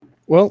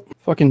Well,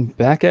 fucking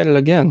back at it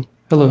again.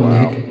 Hello,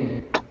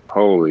 Nick.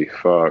 Holy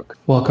fuck.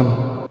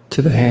 Welcome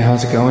to the Hey,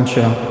 How's It Going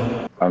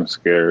show. I'm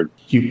scared.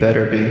 You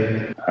better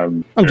be.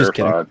 I'm just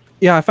kidding.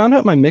 Yeah, I found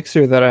out my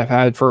mixer that I've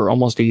had for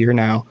almost a year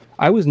now.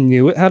 I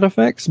knew it had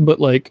effects, but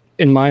like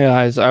in my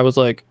eyes, I was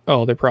like,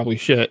 oh, they're probably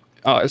shit.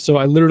 So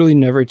I literally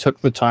never took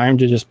the time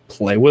to just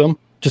play with them.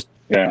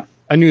 Yeah.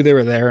 I knew they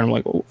were there, and I'm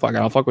like, oh, fuck it,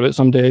 I'll fuck with it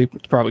someday.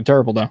 It's probably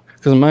terrible, though.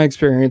 Because in my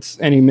experience,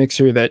 any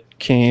mixer that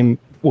came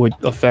with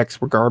effects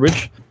were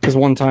garbage. Because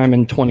one time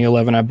in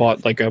 2011, I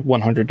bought like a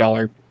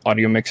 $100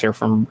 audio mixer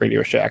from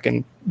Radio Shack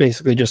and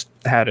basically just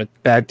had a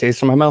bad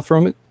taste in my mouth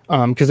from it.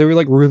 Because they were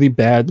like really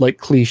bad, like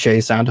cliche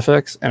sound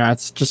effects, and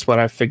that's just what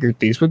I figured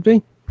these would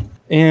be.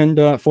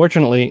 And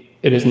fortunately,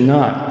 it is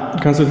not.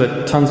 It comes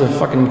with tons of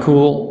fucking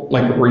cool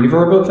like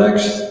reverb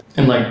effects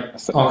and like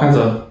all kinds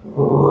of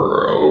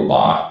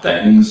robot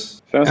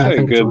things. Sounds I like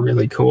think it's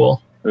really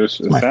cool.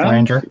 It's my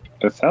flanger.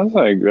 That sounds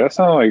like good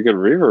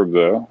reverb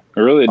though. It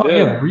really did.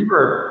 Yeah,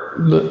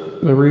 reverb.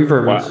 The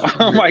reverb. Wow.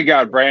 Oh my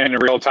god, Brandon! In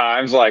real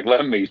time, like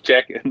let me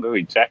check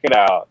it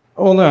out.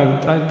 Oh no,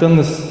 I've done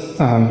this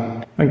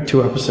like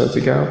 2 episodes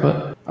ago,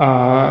 but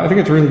I think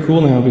it's really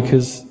cool now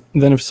because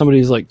then if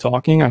somebody's like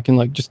talking, I can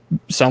like just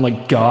sound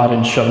like God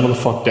and shut them the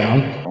fuck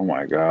down. Oh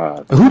my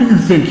god. Who do you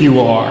think you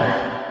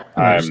are?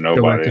 I am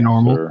nobody.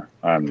 Sir.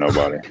 I am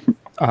nobody.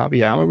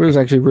 Yeah, I was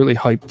actually really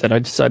hyped that I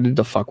decided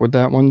to fuck with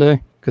that one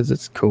day because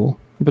it's cool.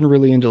 I've been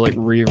really into like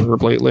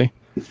reverb lately.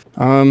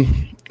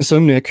 So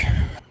Nick,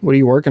 what are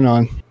you working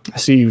on? I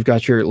see you've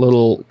got your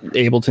little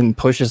Ableton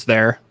pushes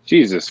there.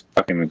 Jesus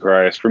fucking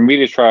Christ. For me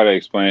to try to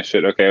explain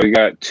shit, okay, we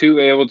got 2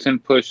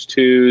 Ableton Push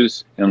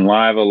 2s in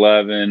Live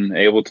 11,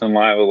 Ableton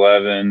Live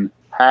 11.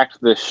 Hacked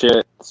the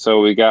shit,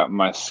 so we got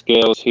my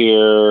scales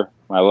here,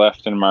 my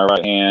left and my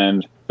right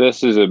hand.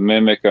 This is a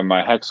mimic of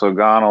my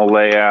hexagonal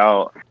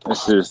layout.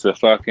 This is the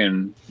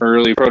fucking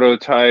early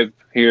prototype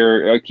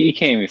here. You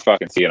can't even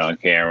fucking see it on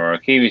camera.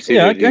 Can you see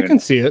it? I can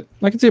see it.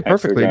 I can see it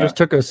perfectly. It just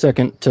took a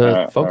second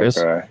to focus.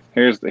 Okay.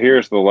 Here's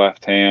the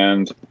left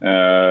hand.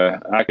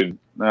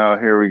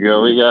 Here we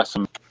go. We got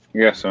some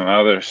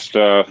other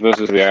stuff. This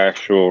is the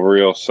actual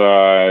real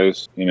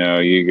size. You know,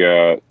 you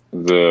got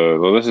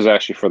this is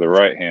actually for the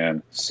right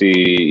hand. C,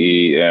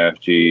 E, F,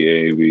 G,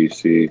 A, B,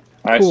 C.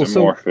 Cool.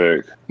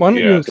 Isomorphic. So why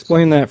don't you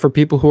explain that for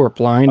people who are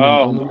blind and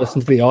only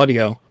listen to the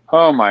audio?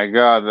 Oh my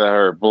god, that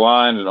are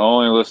blind and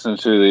only listen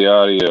to the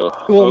audio.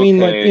 Well, I mean,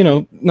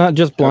 like, not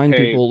just blind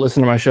people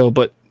listen to my show,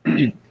 but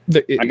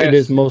it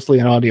is mostly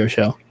an audio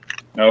show.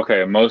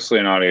 Okay, mostly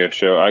an audio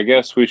show. I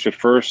guess we should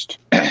first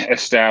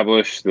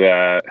establish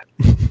that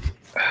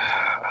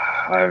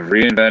I've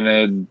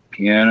reinvented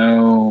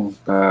piano,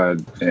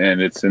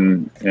 and it's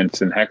in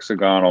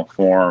hexagonal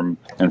form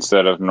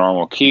instead of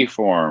normal key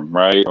form,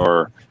 right?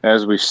 Or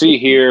as we see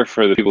here,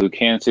 for the people who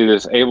can't see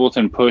this,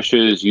 Ableton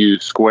pushes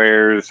use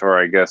squares, or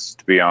I guess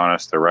to be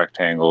honest, they're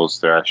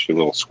rectangles. They're actually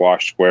little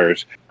squash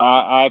squares.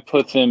 I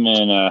put them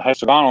in a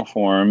hexagonal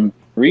form.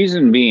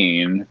 Reason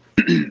being,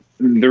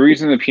 the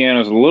reason the piano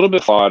is a little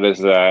bit flawed is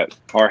that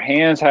our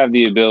hands have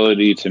the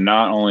ability to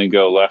not only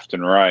go left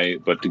and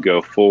right, but to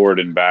go forward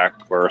and back,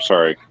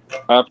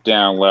 up,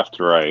 down, left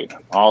to right,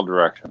 all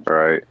directions,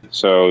 right?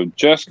 So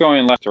just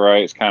going left to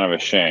right is kind of a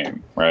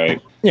shame,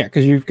 right? Yeah,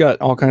 because you've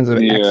got all kinds of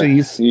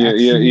axes. Yeah.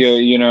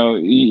 You know,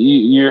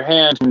 your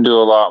hand can do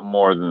a lot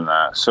more than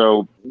that.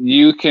 So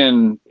you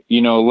can,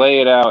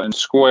 lay it out in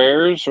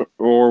squares,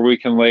 or we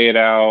can lay it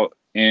out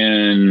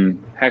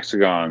in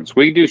hexagons.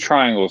 We do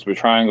triangles, but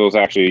triangles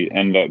actually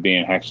end up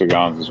being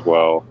hexagons as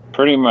well.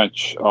 Pretty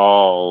much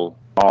all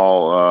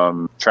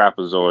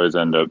trapezoids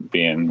end up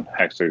being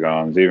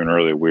hexagons, even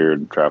really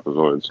weird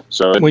trapezoids.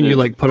 So when you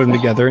like put them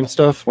together and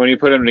stuff, when you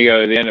put them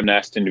together, they end up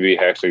nesting to be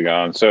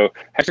hexagons. So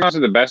hexagons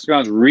are the best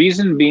hexagons.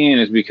 Reason being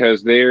is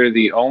because they are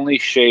the only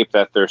shape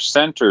that their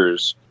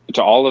centers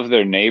to all of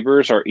their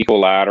neighbors are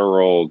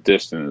equilateral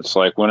distance.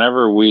 Like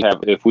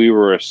if we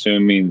were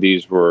assuming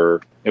these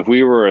were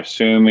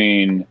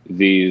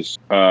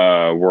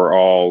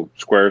all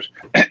squares,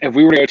 if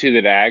we were to go to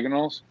the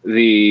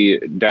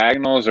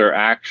diagonals are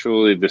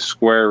actually the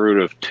square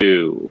root of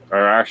 2,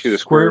 or actually the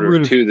square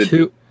root of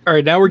 2. All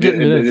right, now we're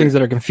getting into things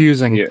that are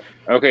confusing. Yeah.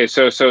 Okay,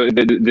 so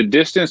the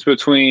distance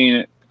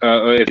between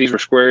if these were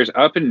squares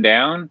up and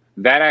down,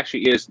 that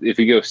actually is, if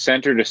you go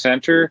center to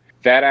center,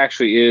 that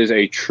actually is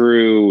a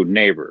true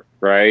neighbor,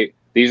 right?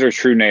 These are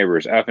true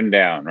neighbors up and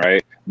down,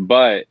 right?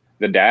 But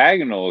the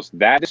diagonals,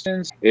 that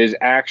distance is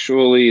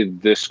actually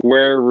the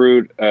square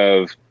root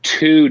of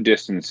 2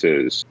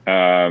 distances.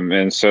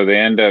 And so they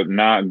end up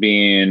not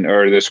being,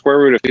 or the square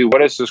root of 2,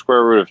 what is the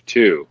square root of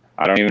 2?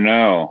 I don't even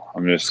know.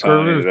 I'm just square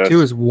root of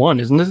 2 is 1,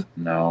 isn't it?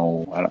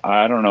 No,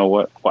 I don't know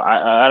what.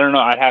 I don't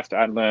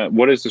know.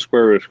 What is the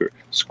square root of 2?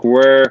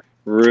 Square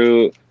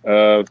root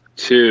of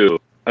 2.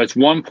 It's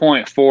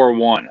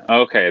 1.41.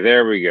 Okay,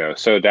 there we go.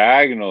 So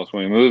diagonals,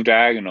 when we move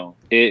diagonal,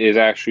 it is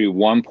actually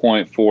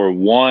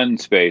 1.41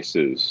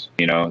 spaces,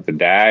 the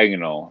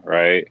diagonal,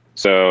 right?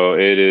 So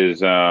it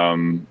is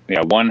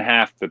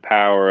 1/2 the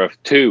power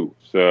of 2.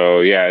 So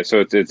yeah,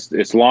 so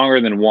it's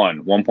longer than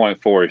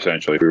 1.4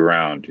 essentially, if we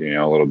round,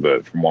 a little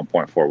bit from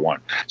 1.41.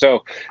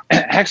 So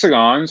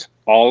hexagons,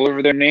 all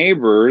of their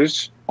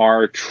neighbors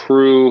are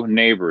true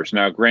neighbors.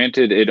 Now,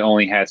 granted, it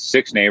only has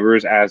 6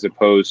 neighbors as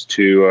opposed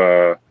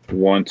to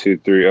 1, 2,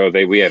 3. Oh,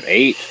 we have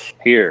 8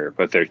 here,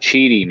 but they're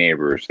cheating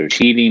neighbors. They're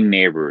cheating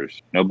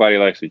neighbors. Nobody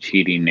likes the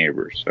cheating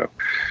neighbors. So,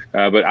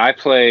 but I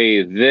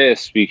play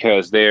this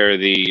because they're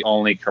the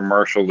only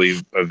commercially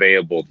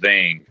available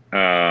thing.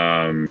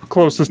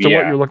 Closest to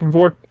what you're looking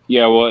for.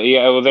 Yeah,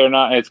 well, they're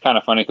not. It's kind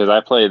of funny because I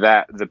play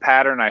that. The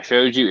pattern I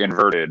showed you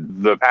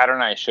inverted. The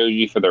pattern I showed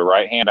you for the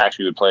right hand, I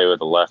actually would play with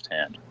the left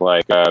hand.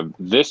 Like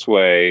this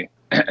way,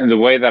 the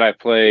way that I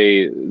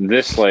play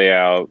this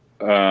layout.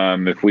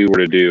 If we were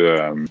to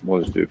do,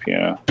 we'll just do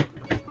piano.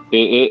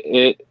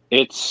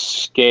 Its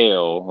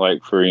scale,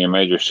 like for your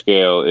major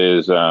scale,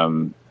 is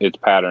its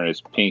pattern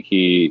is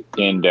pinky,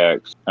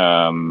 index,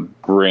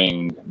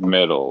 ring,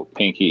 middle,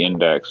 pinky,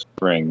 index,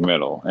 ring,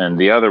 middle, and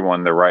the other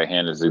one, the right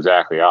hand, is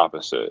exactly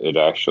opposite. It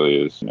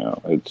actually is,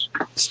 it's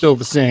still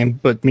the same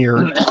but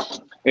mirrored.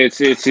 It's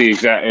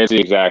the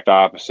exact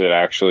opposite.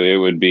 Actually, it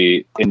would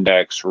be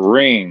index,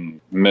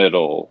 ring,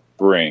 middle,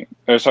 ring.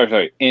 Oh,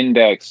 sorry.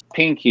 Index,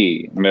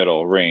 pinky,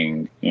 middle,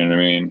 ring. You know what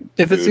I mean?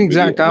 If it's the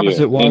exact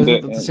opposite, why isn't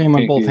it the same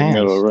on both hands?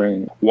 Middle,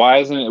 ring. Why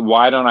isn't it?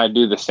 Why don't I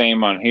do the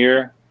same on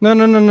here? No.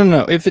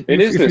 If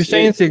you're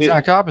saying it's the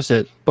exact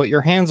opposite, but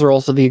your hands are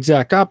also the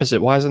exact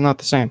opposite, why is it not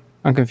the same?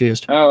 I'm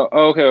confused. Oh,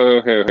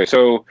 okay.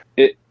 So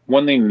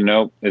one thing to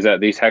note is that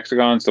these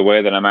hexagons, the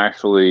way that I'm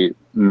actually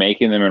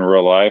making them in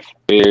real life,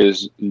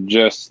 is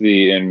just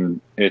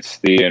it's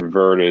the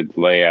inverted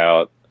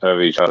layout of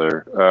each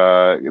other.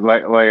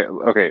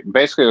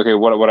 Basically,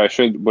 what I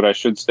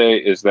should say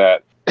is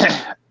that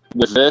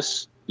with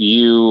this,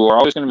 you are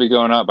always going to be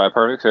going up by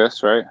perfect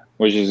fifths, right?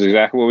 Which is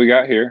exactly what we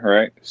got here,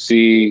 right?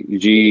 C,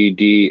 G,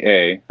 D,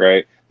 A,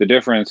 right? The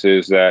difference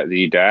is that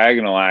the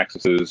diagonal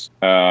axes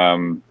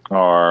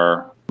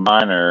are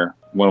minor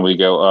when we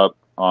go up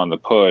on the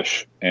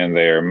push, and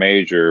they are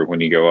major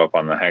when you go up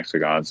on the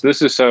hexagons.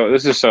 This is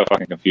so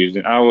fucking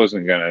confusing. I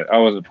wasn't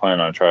planning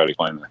on trying to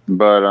explain that,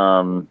 but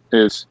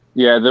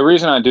the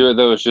reason I do it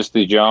though is just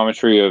the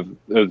geometry of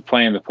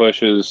playing the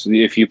pushes.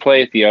 If you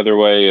play it the other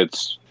way,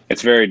 it's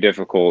very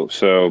difficult.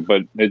 So,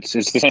 but it's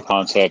the same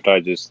concept.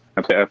 I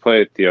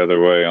play it the other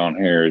way on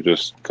here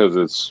just because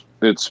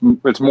it's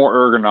more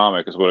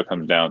ergonomic is what it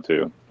comes down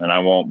to, and I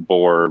won't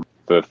bore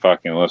the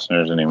fucking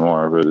listeners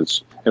anymore. But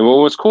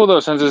what's cool though,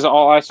 since it's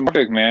all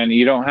isomorphic, man,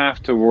 you don't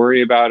have to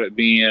worry about it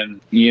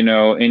being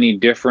any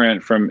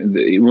different from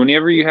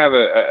whenever you have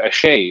a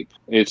shape.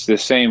 It's the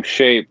same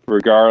shape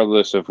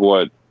regardless of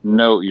what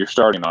note you're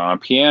starting on. On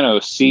piano,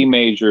 C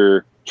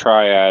major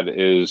triad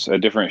is a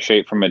different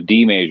shape from a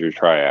D major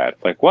triad.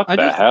 Like what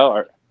the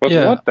hell?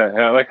 What the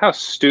hell? Like how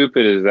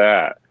stupid is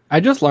that? I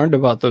just learned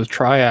about those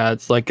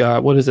triads, like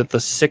what is it, the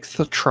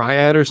 6th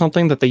triad or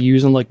something that they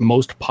use in like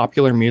most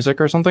popular music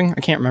or something.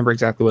 I can't remember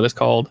exactly what it's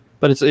called,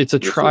 but it's a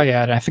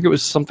triad. I think it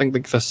was something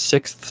like the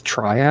 6th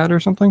triad or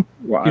something.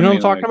 Well, you know what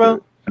I'm talking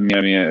about?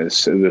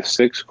 It's the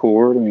 6th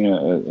chord.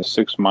 A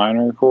 6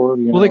 minor chord.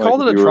 Well, they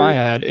called it a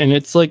triad, and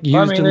it's like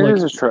used in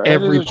like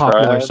every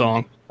popular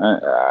song.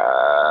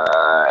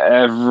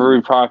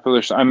 Every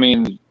popular.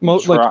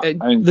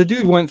 The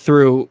dude went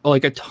through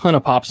like a ton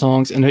of pop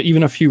songs and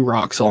even a few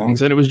rock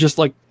songs, and it was just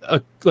like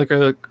a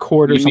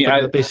chord or something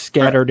that they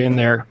scattered in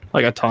there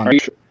like a ton.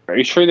 Are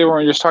you sure they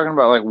weren't just talking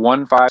about like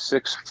 1, 5,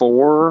 6,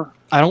 4?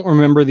 I don't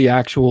remember the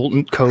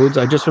actual codes.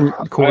 I just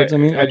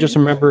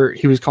remember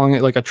he was calling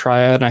it like a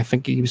triad, and I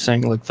think he was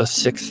saying like the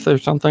 6th or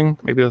something,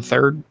 maybe the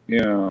 3rd.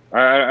 Yeah,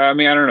 I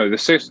don't know the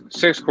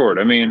sixth chord.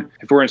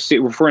 If we're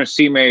in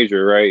C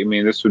major, right?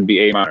 This would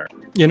be A minor.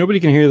 Yeah, nobody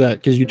can hear that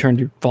because you turned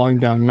your volume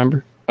down.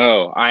 Remember?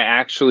 Oh, I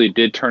actually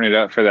did turn it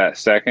up for that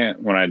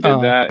second when I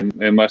did that.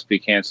 And it must be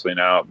canceling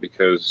out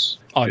because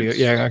audio,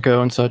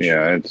 echo and such.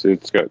 Yeah,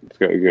 it's got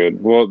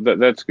good. Well,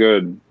 that's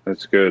good.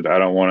 That's good. I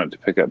don't want it to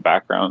pick up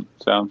background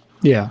sound.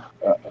 Yeah.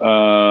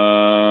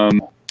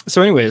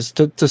 So, anyways,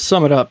 to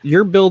sum it up,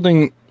 you're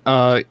building,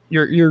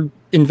 you're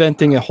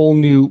inventing a whole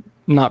new,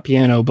 not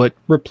piano, but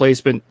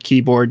replacement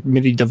keyboard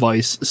MIDI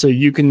device so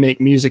you can make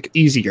music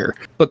easier.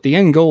 But the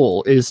end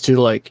goal is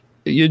to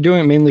you're doing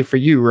it mainly for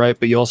you, right?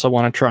 But you also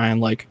want to try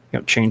and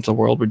change the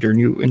world with your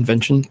new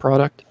invention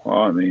product.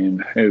 Well,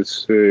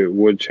 it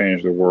would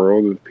change the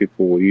world if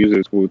people will use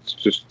it. It's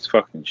just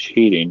fucking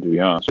cheating, to be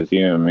honest with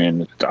you.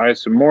 It's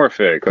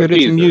isomorphic. But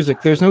it's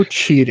music. There's no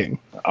cheating.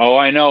 Oh,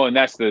 I know, and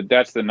that's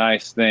the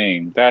nice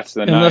thing. That's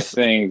the nice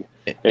thing.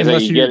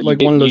 Unless you're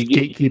one of those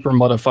gatekeeper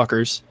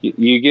motherfuckers.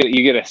 You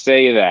get to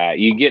say that.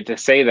 You get to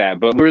say that.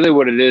 But really,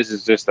 what it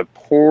is just the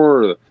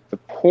poor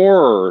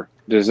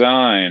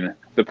design.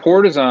 The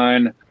poor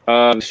design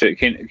Shit.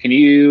 Can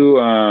you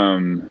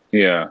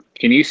yeah?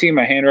 Can you see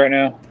my hand right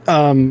now?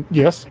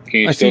 Yes.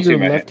 Can you I see still your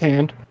see my left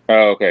hand.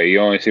 Oh, okay. You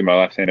only see my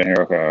left hand in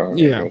here.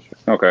 Okay. Yeah.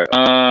 Okay.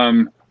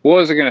 What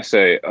was I gonna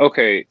say?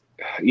 Okay.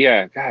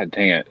 Yeah. God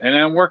dang it. And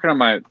I'm working on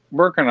my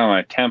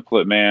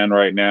template, man,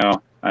 right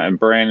now. And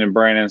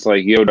Brandon's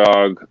like, yo,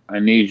 dog, I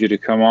need you to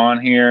come on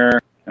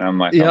here. And I'm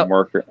like, Yep.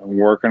 I'm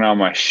working on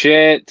my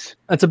shit.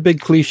 That's a big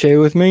cliche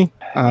with me.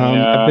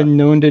 I've been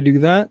known to do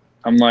that.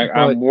 I'm like,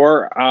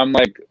 but I'm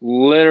like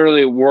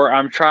literally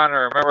I'm trying to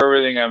remember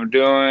everything I'm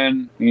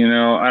doing, you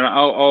know, and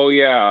oh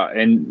yeah.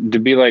 And to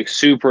be like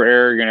super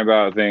arrogant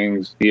about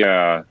things.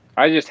 Yeah.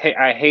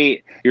 I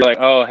hate, you're like,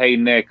 oh, hey,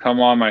 Nick, come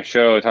on my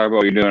show, talk about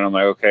what you're doing. I'm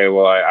like, okay,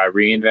 well, I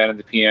reinvented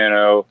the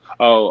piano.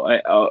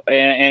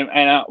 And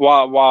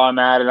while I'm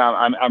at it,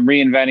 I'm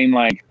reinventing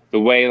like the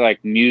way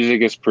like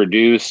music is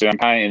produced. And I'm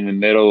kind of in the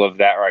middle of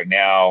that right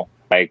now.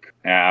 Like,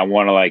 I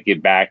want to like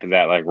get back to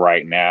that like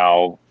right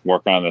now,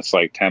 work on this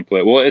like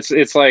template. Well,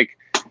 it's like,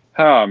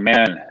 oh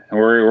man,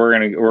 we're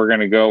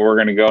gonna go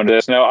into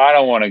this. No, I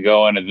don't want to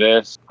go into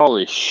this.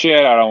 Holy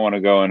shit, I don't want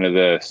to go into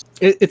this.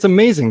 It's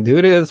amazing,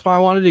 dude. That's why I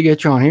wanted to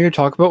get you on here to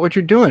talk about what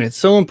you're doing. It's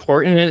so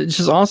important, and it's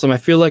just awesome. I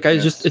feel like you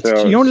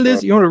know what it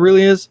is? You know what it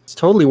really is? It's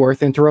totally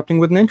worth interrupting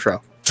with an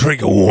intro.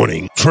 Trigger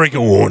warning, trigger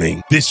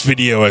warning. This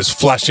video has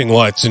flashing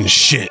lights and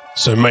shit,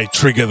 so may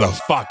trigger the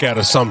fuck out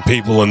of some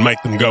people and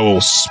make them go all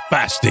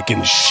spastic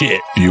and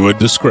shit. Viewer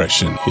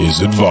discretion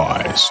is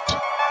advised.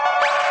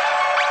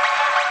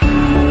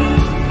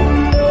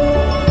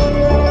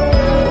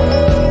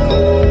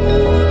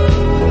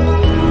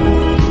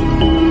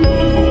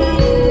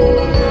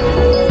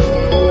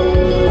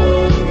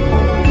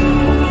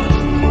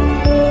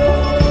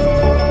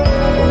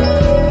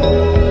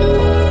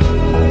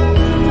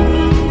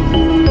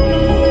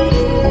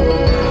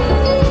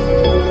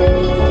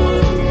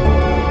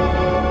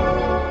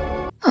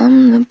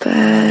 I'm the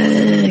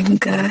bad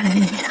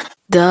guy.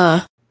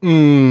 Duh.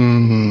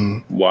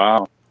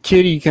 Wow.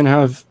 Kitty can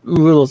have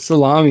little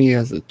salami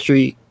as a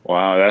treat.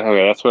 Wow,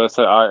 that's what I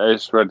said. I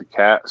just read the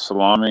cat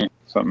salami,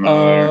 something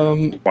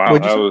there. Wow,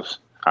 that was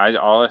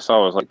all I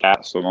saw was like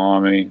cat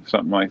salami,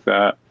 something like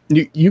that.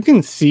 You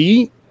can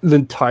see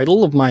the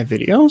title of my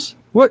videos?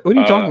 What are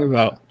you talking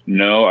about?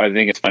 No, I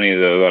think it's funny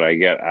though that I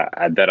get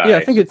I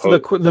think it's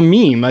the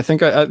meme. I think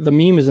the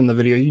meme is in the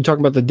video. You talk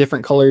about the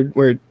different colored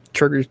where it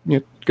triggers,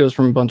 goes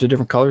from a bunch of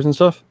different colors and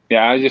stuff.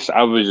 Yeah,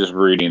 I was just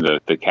reading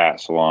the cat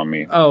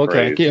salami. Oh,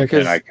 okay. Phrase, Yeah,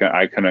 and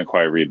I couldn't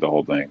quite read the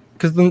whole thing.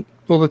 Because the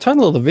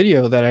title of the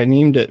video that I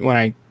named it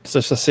it's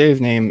just a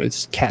save name.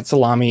 It's Cat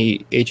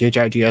Salami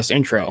HHIGS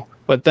intro.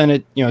 But then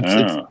it's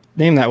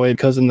named that way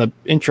because in the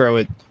intro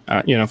it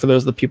for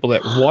those of the people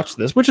that watch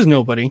this, which is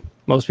nobody,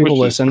 most people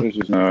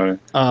listen.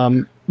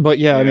 But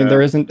yeah, I mean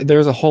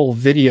there's a whole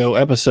video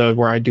episode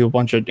where I do a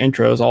bunch of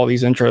intros. All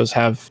these intros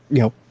have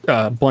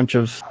a bunch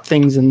of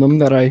things in them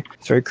that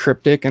it's very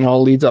cryptic and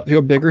all leads up to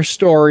a bigger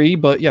story.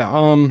 But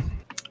yeah,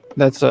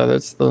 that's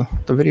the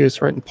video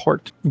is right in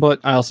part. But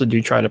I also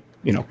do try to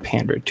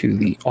pander to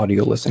the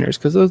audio listeners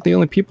because those are the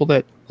only people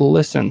that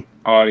listen.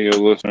 Audio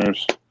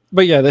listeners.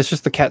 But yeah, that's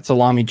just the cat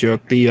salami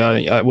joke.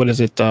 The what is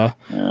it? I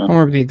don't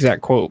remember the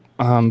exact quote.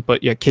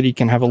 But yeah, Kitty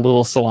can have a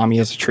little salami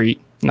as a treat,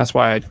 and that's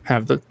why I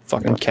have the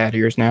fucking cat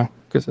ears now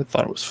because I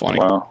thought it was funny.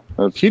 Wow,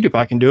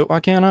 PewDiePie can do it. Why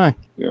can't I?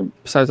 Yeah.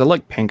 Besides, I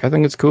like pink. I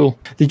think it's cool.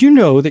 Did you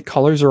know that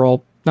colors are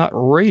all not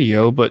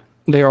radio, but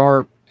they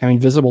are? I mean,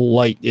 visible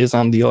light is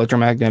on the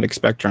electromagnetic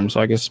spectrum,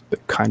 so I guess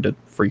kind of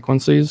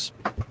frequencies.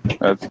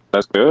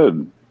 That's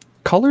good.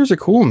 Colors are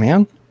cool,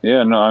 man.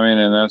 Yeah, no, I mean,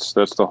 and that's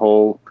the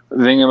whole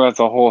thing about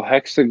the whole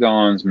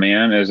hexagons,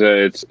 man, is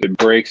that it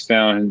breaks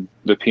down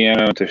the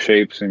piano into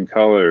shapes and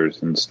colors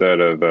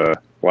instead of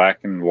black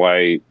and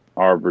white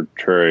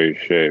arbitrary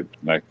shapes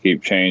that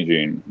keep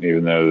changing,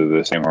 even though they're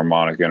the same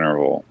harmonic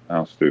interval.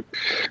 How stupid!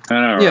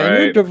 I know, yeah, right?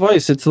 in your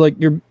device, it's like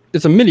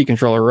it's a MIDI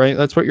controller, right?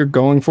 That's what you're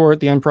going for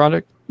at the end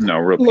product. No,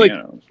 real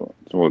piano is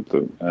what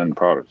the end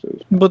product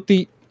is. But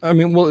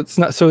it's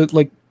not. So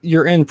like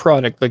your end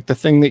product, like the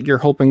thing that you're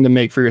hoping to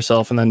make for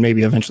yourself and then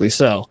maybe eventually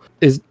sell,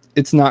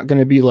 it's not going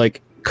to be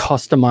like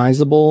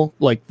customizable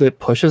like the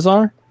pushes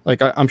are.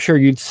 Like I'm sure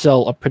you'd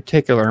sell a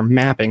particular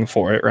mapping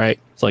for it, right?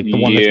 It's like the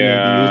one that's made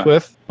to use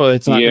with, but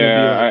it's not going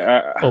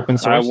to be open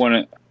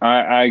source.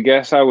 I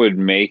guess I would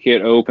make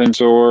it open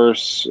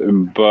source,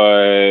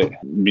 but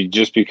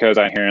just because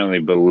I inherently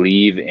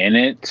believe in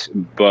it.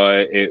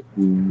 But it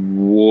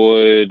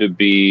would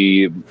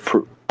be.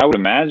 I would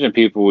imagine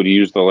people would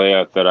use the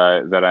layout that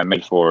I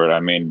made for it. I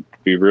mean, to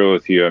be real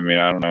with you, I mean,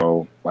 I don't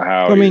know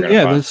how. I mean,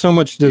 there's so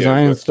much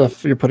design and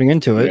stuff you're putting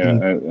into it. Yeah,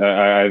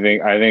 I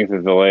think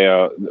that the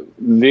layout.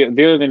 The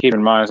other thing to keep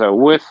in mind is that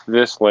with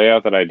this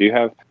layout that I do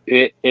have,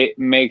 it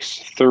makes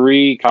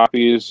 3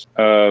 copies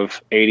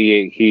of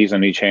 88 keys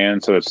on each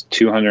hand, so it's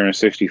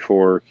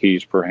 264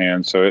 keys per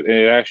hand. So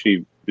it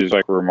actually is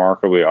like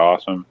remarkably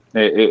awesome.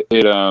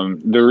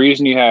 The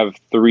reason you have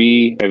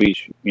 3 of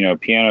each,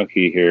 piano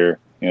key here.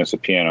 It's a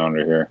piano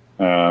under here.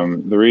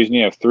 The reason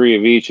you have 3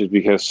 of each is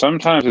because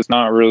sometimes it's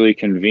not really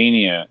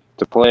convenient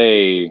to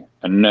play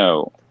a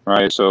note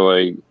right? So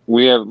like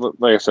we have,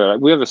 like I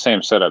said, we have the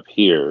same setup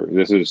here.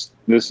 This is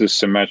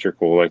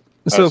symmetrical. Like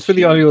So for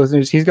the audio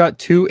listeners, he's got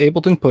 2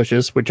 Ableton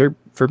pushes, which are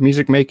for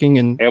music making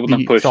and Ableton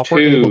the Push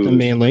software 2s. Ableton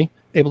mainly.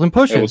 Ableton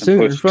pushes.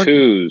 Ableton Push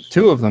 2s.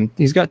 2 of them.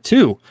 He's got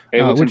 2.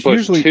 Ableton which Push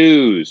usually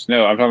 2s.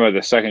 No, I'm talking about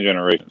the second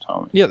generation,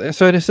 Tommy. Yeah,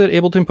 so I just said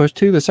Ableton Push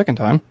 2 the second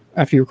time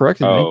after you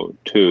corrected me. Oh,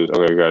 2s.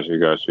 Okay,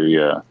 got you.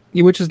 Yeah.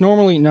 Which is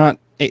normally not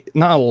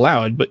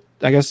allowed, but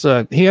I guess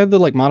he had to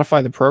like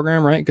modify the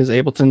program, right? Because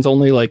Ableton's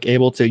only like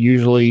able to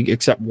usually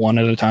accept 1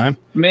 at a time.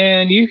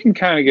 Man, you can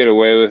kind of get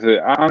away with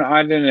it.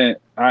 I didn't.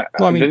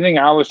 The thing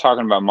I was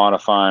talking about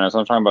modifying is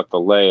I'm talking about the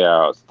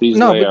layouts.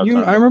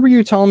 I remember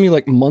you telling me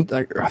like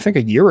I think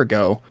a year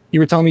ago, you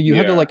were telling me you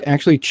had to like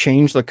actually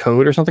change the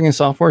code or something in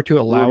software to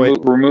allow it.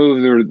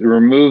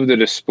 Remove the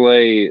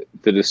display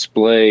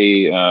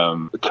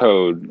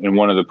code in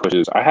one of the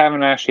pushes. I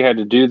haven't actually had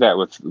to do that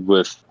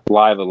with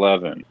Live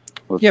 11.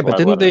 Yeah, but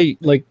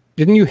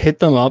didn't you hit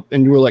them up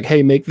and you were like,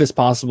 hey, make this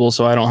possible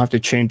so I don't have to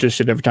change this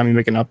shit every time you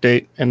make an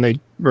update? And they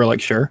were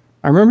like, sure.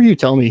 I remember you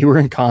telling me you were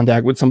in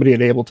contact with somebody at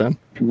Ableton.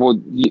 Well,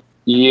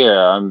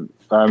 yeah,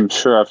 I'm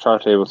sure I've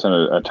talked to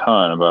Ableton a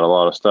ton about a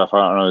lot of stuff.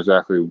 I don't know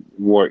exactly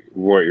what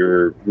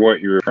you're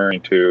referring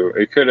to.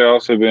 It could have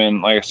also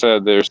been, like I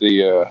said, there's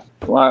the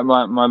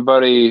my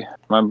buddy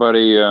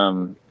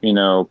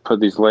put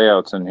these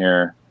layouts in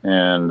here,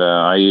 and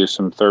I used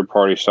some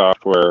third-party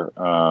software,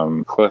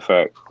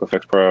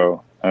 CliffX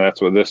Pro. And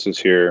that's what this is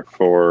here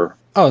for.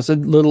 Oh, it's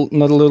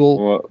another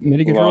little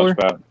MIDI controller?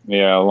 Launchpad.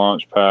 Yeah,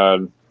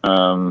 Launchpad.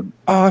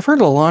 I've heard of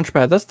the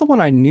Launchpad. That's the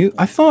one I knew.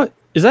 I thought,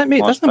 that's not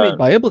made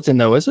by Ableton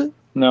though, is it?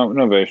 No,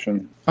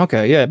 Novation.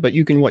 Okay, yeah, but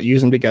you can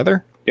use them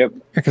together? Yep.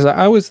 Because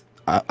I always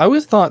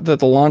thought that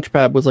the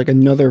Launchpad was like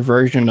another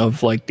version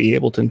of like the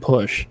Ableton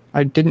Push.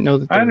 I didn't know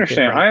that. I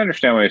understand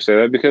why you say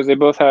that, because they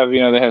both have,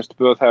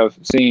 both have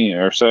scene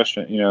or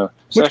session,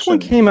 Which one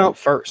came out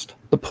first?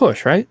 The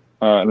Push, right?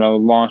 No,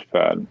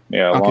 Launchpad.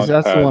 Yeah, Launchpad.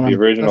 That's the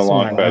original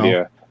Launchpad.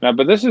 Yeah. Now,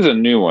 but this is a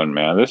new one,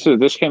 man.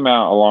 This came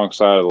out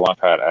alongside of the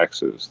Launchpad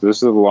X's. This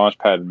is the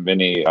Launchpad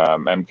Mini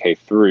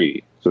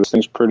MK3. So this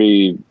thing's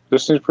pretty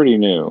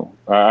new.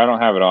 I don't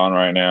have it on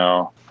right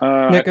now.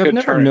 Nick, I've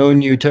never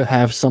known you to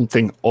have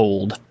something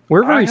old.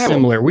 We're very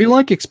similar. We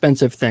like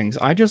expensive things.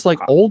 I just like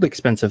old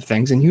expensive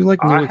things, and you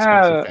like new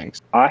expensive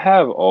things. I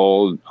have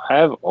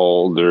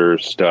older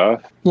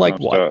stuff. Like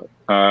what?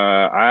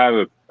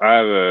 I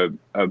have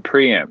a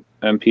preamp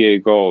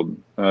MPA Gold.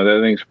 That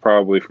thing's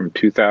probably from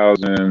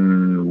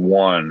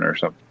 2001 or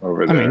something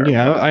over there. I mean,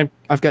 yeah,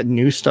 I've got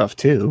new stuff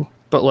too.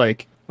 But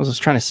like I was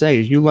just trying to say,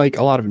 is you like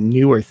a lot of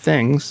newer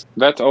things.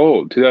 That's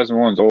old.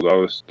 2001's old. I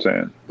was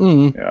saying.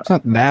 Yeah, it's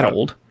not that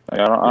old. I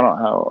don't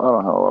have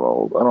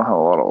a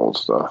lot of old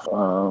stuff.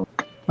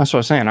 That's what I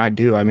was saying. I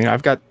do. I mean,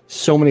 I've got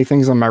so many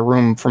things in my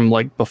room from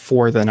like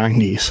before the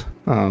 90s.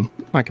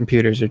 My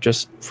computers are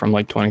just from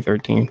like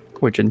 2013,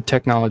 which in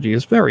technology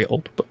is very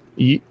old. But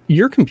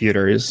your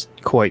computer is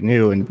quite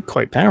new and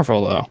quite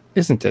powerful, though,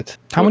 isn't it?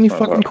 How many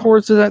fucking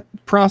cores does that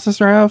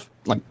processor have?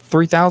 Like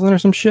 3,000 or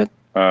some shit?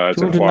 It's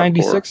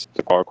 296. It's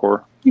a quad core. What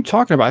are you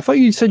talking about? I thought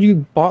you said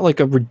you bought like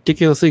a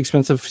ridiculously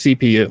expensive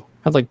CPU.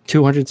 Had like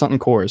 200 something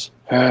cores.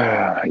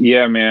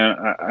 Yeah, man.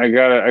 I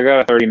got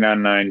a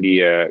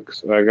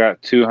 3990X. I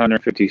got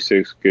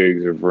 256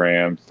 gigs of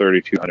RAM,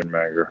 3200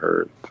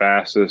 megahertz,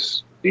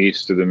 fastest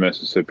east of the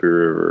Mississippi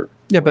River.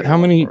 Yeah, but how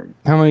many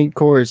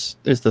cores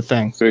is the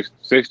thing?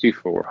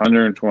 64,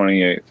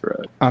 128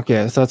 thread.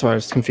 Okay, so that's what I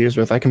was confused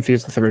with. I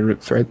confused the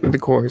thread with the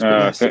cores.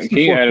 But yeah, can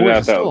you edit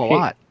out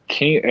that?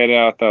 Can you edit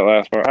out that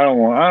last part? I don't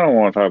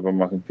want to talk about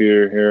my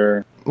computer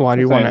here. Why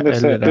do you want to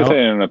edit it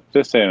out?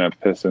 This ain't a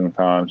pissing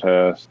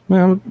contest.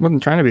 Well, I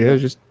wasn't trying to be. I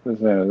was just. Yeah,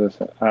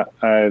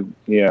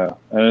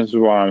 and this is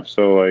why I'm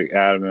so like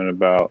adamant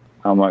about.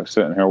 I'm like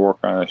sitting here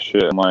working on this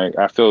shit. I'm like,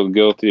 I feel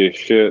guilty as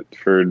shit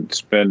for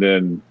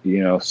spending,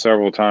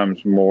 several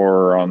times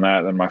more on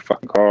that than my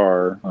fucking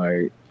car.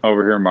 Like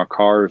over here, my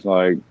car's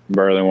like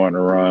barely wanting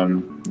to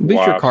run. At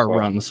least your car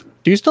runs.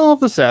 Do you still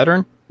have the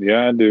Saturn?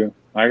 Yeah, I do.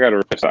 I got to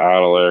replace the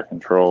idle air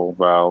control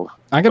valve.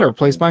 I got to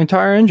replace my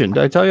entire engine.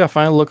 Did I tell you I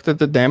finally looked at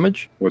the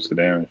damage? What's the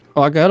damage?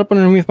 Well, I got up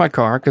underneath my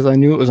car because I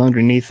knew it was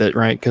underneath it,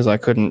 right? Because I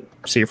couldn't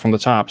see it from the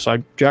top. So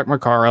I jacked my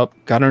car up,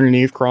 got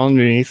underneath, crawled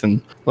underneath,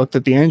 and looked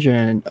at the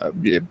engine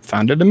and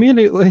found it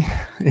immediately.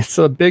 It's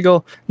a big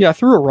old... Yeah, I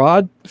threw a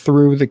rod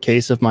through the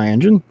case of my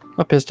engine.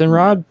 A piston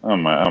rod. Oh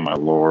my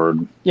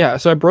lord. Yeah,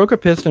 so I broke a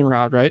piston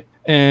rod, right?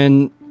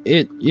 And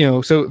it,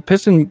 so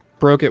piston...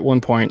 broke at one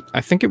point.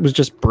 I think it was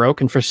just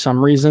broke, and for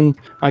some reason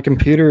my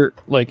computer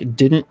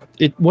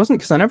it wasn't,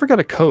 because I never got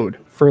a code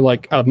for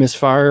like a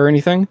misfire or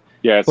anything.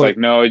 Yeah, it's like,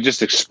 no, it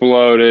just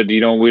exploded. We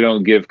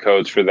don't give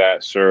codes for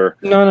that, sir.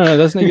 No,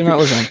 that's not, you're not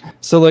listening.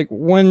 So like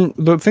when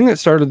the thing that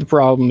started the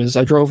problem is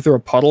I drove through a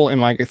puddle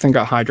and my thing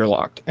got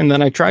hydrolocked, and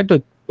then I tried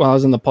to, while I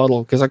was in the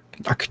puddle, because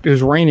it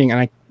was raining and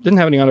I didn't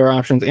have any other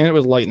options, and it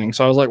was lightning.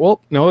 So I was like,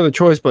 well, no other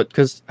choice, but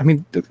because,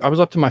 I was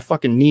up to my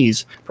fucking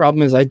knees.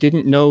 Problem is I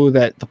didn't know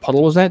that the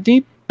puddle was that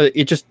deep.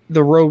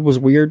 The road was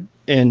weird,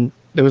 and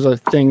there was a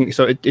thing,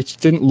 so it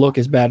didn't look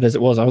as bad as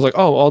it was. I was like,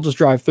 oh, I'll just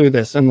drive through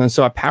this. And then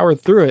so I powered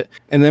through it.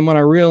 And then when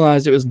I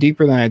realized it was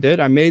deeper than I did,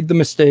 I made the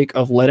mistake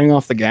of letting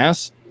off the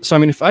gas. So, I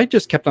mean, if I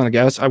just kept on the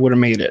gas, I would have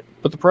made it.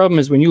 But the problem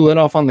is when you let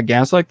off on the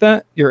gas like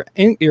that, your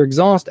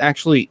exhaust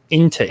actually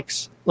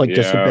intakes like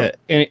just a bit.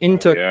 And it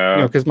intook,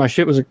 because my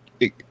shit was,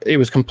 it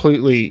was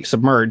completely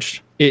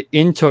submerged. It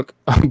intook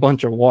a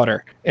bunch of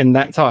water, and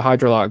that's how I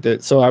hydrolocked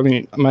it. So, I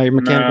mean, my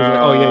mechanic was like,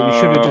 oh, yeah, you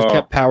should have just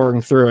kept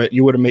powering through it.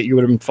 You would have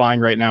been fine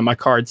right now. My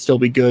car would still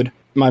be good.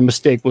 My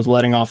mistake was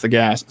letting off the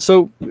gas.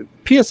 So,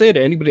 PSA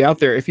to anybody out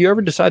there, if you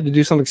ever decide to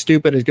do something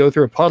stupid as go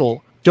through a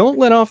puddle, don't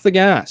let off the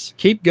gas.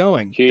 Keep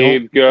going.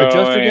 Keep going.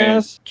 Adjust your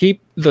gas.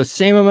 Keep the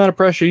same amount of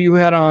pressure you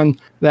had on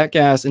that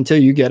gas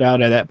until you get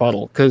out of that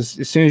puddle. Because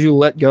as soon as you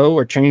let go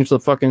or change the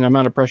fucking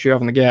amount of pressure you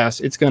have on the gas,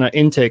 it's going to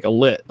intake a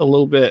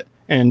little bit.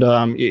 And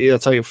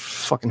that's how you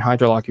fucking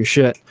hydrolock your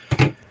shit.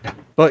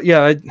 But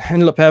yeah, I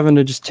ended up having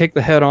to just take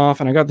the head off,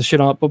 and I got the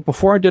shit off. But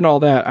before I did all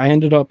that, I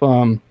ended up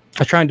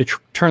I tried to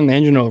turn the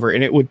engine over,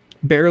 and it would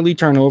barely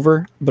turn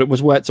over, but it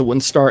was wet, so it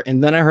wouldn't start.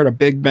 And then I heard a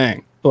big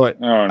bang.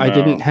 But I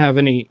didn't have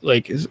any,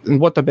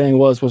 what the bang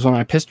was when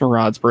my piston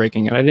rod's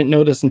breaking. And I didn't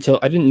know this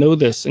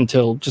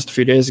until just a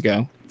few days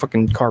ago.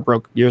 Fucking car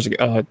broke years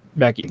ago,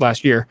 back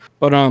last year.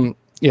 But,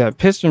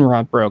 piston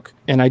rod broke.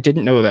 And I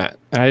didn't know that.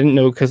 And I didn't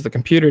know because the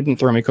computer didn't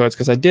throw me codes.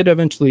 Because I did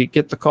eventually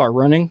get the car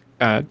running.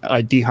 I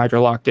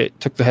dehydrolocked it,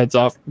 took the heads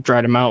off,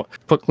 dried them out,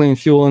 put clean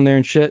fuel in there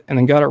and shit, and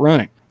then got it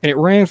running. And it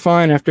ran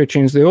fine after I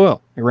changed the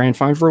oil. It ran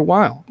fine for a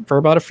while, for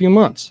about a few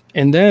months.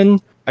 And then,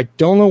 I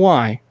don't know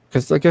why,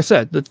 because like I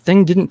said, the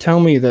thing didn't tell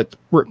me that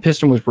the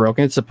piston was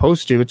broken. It's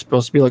supposed to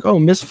be like, oh,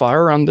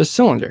 misfire on this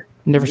cylinder.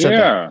 Never said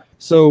that.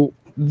 So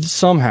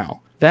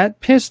somehow that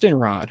piston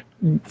rod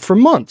for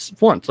months,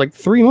 like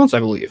 3 months, I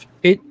believe,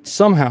 it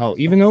somehow,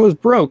 even though it was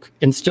broke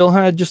and still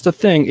had just a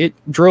thing, it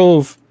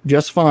drove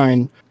just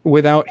fine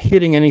without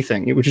hitting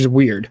anything, which is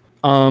weird.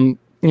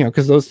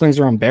 Because those things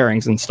are on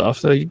bearings and stuff.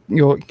 So you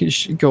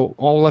should go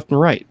all left and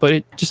right, but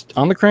it just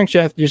on the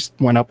crankshaft just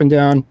went up and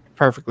down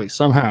perfectly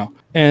somehow.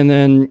 And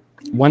then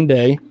one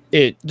day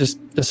it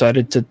just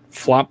decided to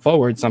flop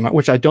forward somehow,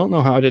 which I don't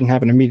know how it didn't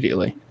happen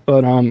immediately.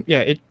 But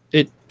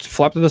it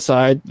flopped to the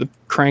side, the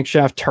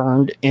crankshaft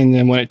turned, and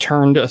then when it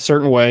turned a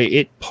certain way,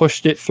 it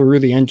pushed it through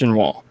the engine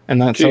wall. And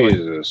that's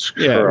Jesus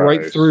Christ.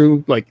 right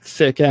through like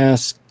thick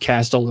ass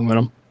cast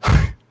aluminum.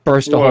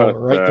 Burst a hole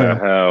right there. What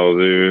the hell,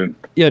 dude?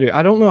 Yeah, dude.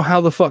 I don't know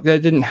how the fuck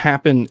that didn't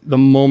happen the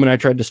moment I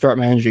tried to start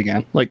my engine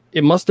again. Like,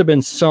 it must have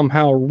been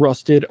somehow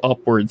rusted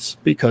upwards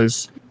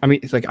because, I mean,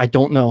 it's like, I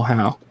don't know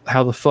how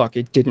the fuck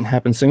it didn't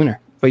happen sooner.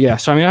 But yeah,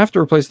 so I mean, I have to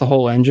replace the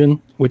whole engine,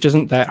 which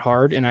isn't that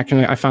hard. And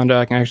actually, I found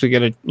out I can actually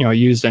get a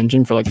used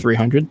engine for like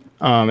 $300.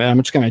 And I'm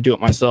just gonna do it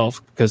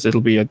myself because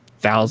it'll be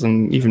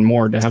 $1,000 even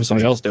more to have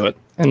somebody else do it.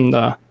 And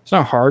it's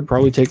not hard.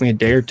 Probably take me a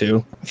day or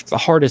two. The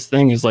hardest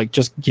thing is like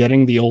just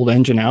getting the old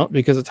engine out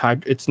because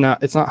it's not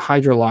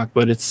hydrolocked,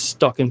 but it's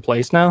stuck in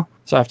place now.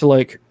 So I have to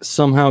like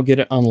somehow get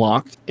it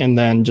unlocked and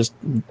then just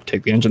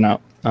take the engine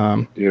out.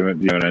 Do you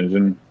have an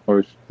engine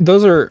horse?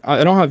 Those are,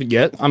 I don't have it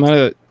yet.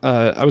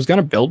 I was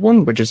gonna build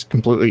one, which is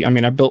completely. I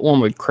mean, I built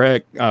one with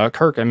Kirk.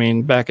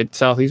 Back at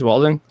Southeast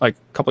Welding, like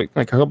a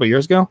couple of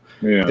years ago.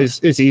 Yeah,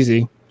 it's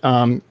easy.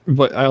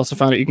 But I also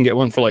found out you can get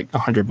one for like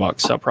 $100.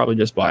 So I'll probably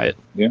just buy it.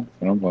 Yeah,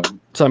 I don't buy it.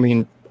 So I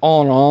mean,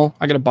 all in all,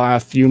 I gotta buy a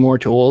few more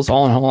tools.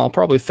 All in all, I'll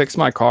probably fix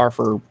my car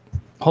for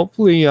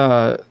hopefully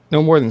no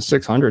more than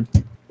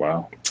 $600.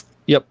 Wow.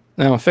 Yep.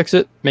 Then I'll fix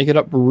it, make it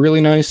up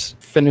really nice,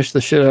 finish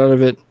the shit out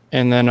of it.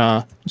 And then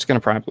I'm just going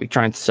to probably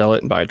try and sell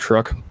it and buy a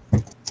truck.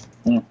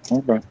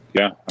 Okay.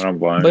 Yeah, I don't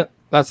blame. But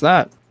that's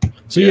that.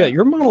 So yeah,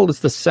 your model is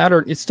the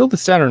Saturn. It's still the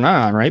Saturn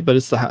Ion, right? But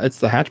it's the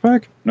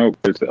hatchback? Nope,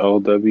 it's the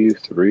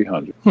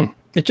LW300.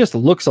 It just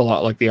looks a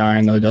lot like the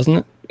Ion, though, doesn't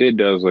it? It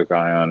does look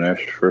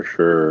Ion-ish for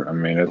sure. I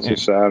mean, it's a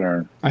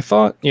Saturn. I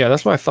thought,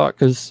 that's what I thought,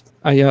 because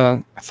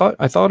I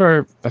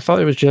thought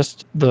it was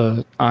just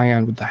the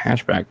Ion with the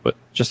hatchback, but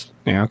just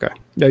okay.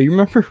 Yeah, you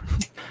remember?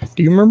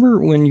 Do you remember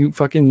when you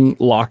fucking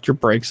locked your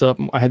brakes up?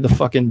 I had to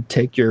fucking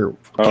take your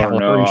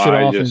caliper and shit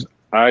off.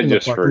 I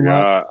just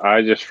forgot.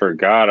 I just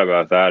forgot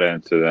about that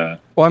incident.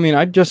 Well, I mean,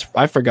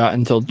 I forgot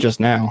until just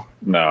now.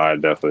 No, I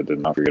definitely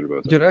did not forget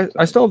about that. Dude,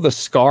 I still have the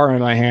scar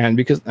in my hand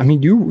because I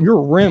mean,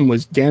 your rim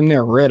was damn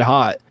near red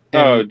hot.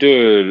 Oh,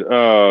 dude.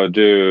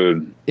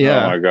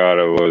 Yeah. Oh my god,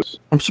 it was.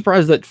 I'm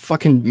surprised that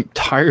fucking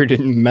tire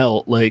didn't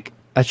melt. Like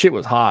that shit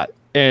was hot.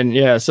 And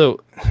yeah, so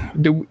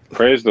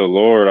praise the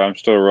Lord, I'm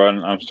still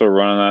running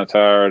that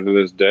tire to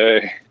this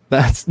day.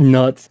 That's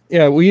nuts.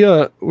 Yeah, we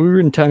were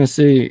in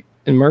Tennessee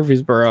in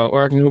Murfreesboro,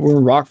 or we were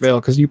in Rockville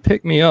because you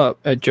picked me up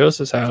at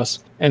Joseph's house,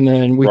 and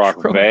then we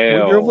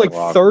drove like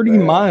 30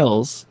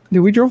 miles.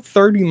 Dude, we drove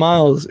 30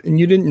 miles, and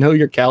you didn't know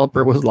your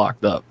caliper was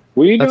locked up.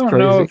 We don't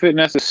know if it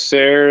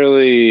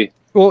necessarily.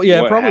 Well,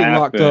 yeah, probably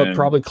locked up,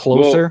 probably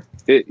closer.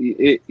 Well,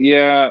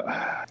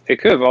 it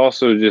could have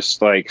also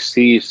just like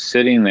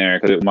sitting there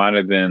because it might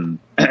have been.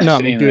 No,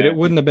 dude, it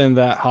wouldn't have been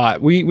that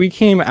hot. We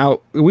came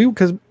out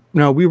because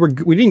No, we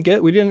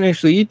didn't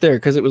actually eat there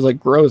because it was like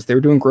gross. They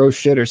were doing gross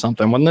shit or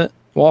something, wasn't it?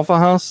 Waffle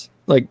House.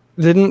 Like,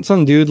 didn't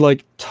some dude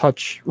like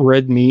touch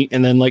red meat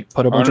and then like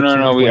put a bunch of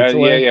no, plates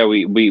away?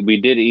 we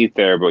did eat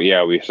there, but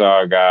yeah, we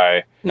saw a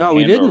guy. No,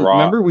 we didn't.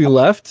 Remember, we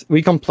left.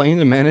 We complained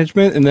to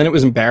management, and then it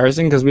was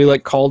embarrassing because we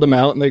like called him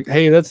out and like,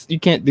 hey, you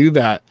can't do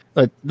that.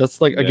 That's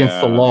like against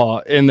the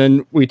law. And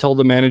then we told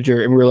the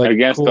manager, and we were like,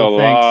 against cool, the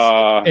thanks.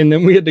 law. And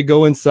then we had to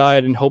go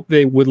inside and hope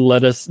they would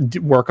let us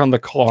work on the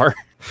car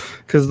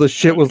because the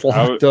shit was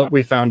locked up.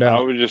 We found out.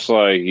 I was just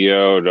like,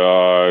 yo,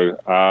 dog,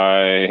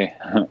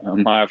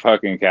 my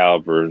fucking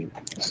calipers.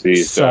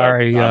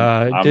 Sorry,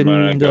 I'm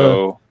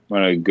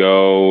gonna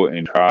go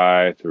and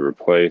try to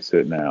replace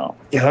it now.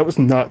 Yeah, that was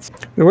nuts.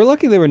 We're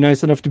lucky they were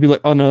nice enough to be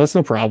like, oh no, that's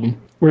no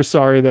problem. We're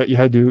sorry that you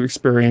had to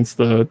experience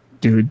the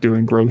dude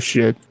doing gross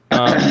shit.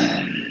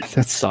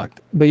 That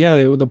sucked. But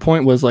yeah, the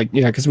point was like,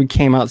 yeah, because we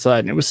came outside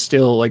and it was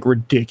still like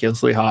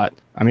ridiculously hot.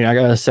 I mean, I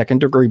got a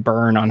 2nd-degree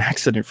burn on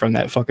accident from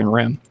that fucking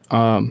rim.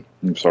 I'm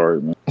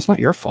sorry, man. It's not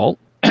your fault.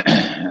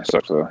 It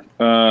sucks though.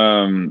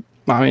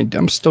 I mean,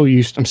 I'm so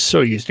used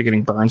to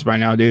getting burns by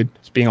now, dude.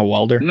 It's being a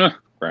welder.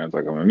 Brand's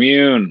like, I'm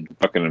immune.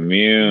 Fucking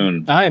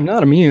immune. I am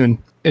not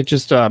immune. It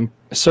just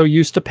so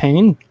used to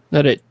pain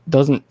that it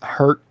doesn't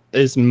hurt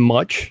as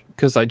much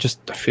because I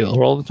feel it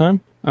all the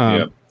time.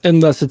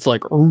 Unless it's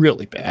like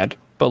really bad.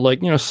 But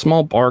like,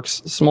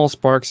 small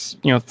sparks,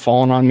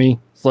 falling on me.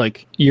 It's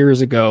like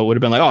years ago would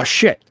have been like, oh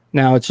shit.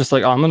 Now it's just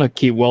like, oh, I'm gonna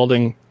keep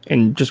welding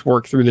and just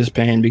work through this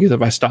pain because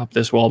if I stop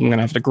this weld, I'm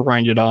gonna have to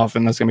grind it off,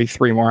 and that's gonna be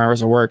 3 more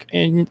hours of work.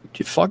 And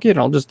fuck it,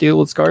 I'll just deal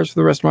with scars for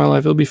the rest of my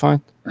life. It'll be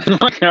fine. Oh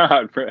my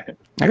god, Brad.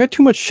 I got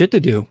too much shit to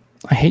do.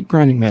 I hate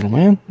grinding metal,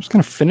 man. I'm just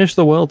gonna finish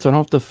the weld so I don't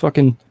have to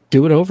fucking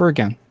do it over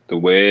again. The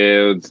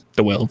welds.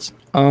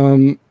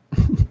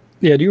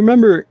 Yeah, do you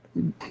remember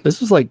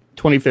this was like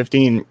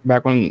 2015,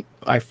 back when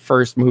I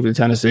first moved to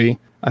Tennessee?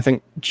 I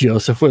think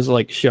Joseph was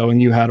like showing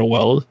you how to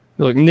weld.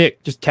 You're like,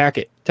 Nick, just tack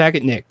it,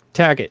 Nick,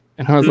 tack it.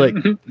 And I was like,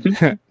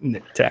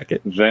 Nick, tack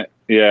it.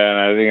 Yeah, and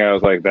I think I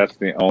was like, that's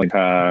the only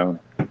time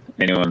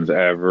anyone's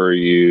ever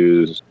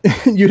used.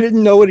 You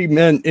didn't know what he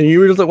meant, and you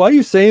were just like, why are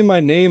you saying my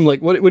name?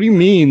 Like, what do you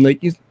mean?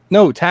 Like,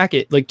 no, tack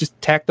it. Like, just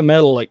tack the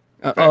metal. Like,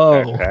 tack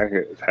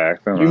the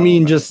metal. You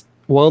mean just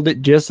weld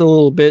it just a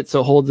little bit so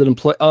it holds it in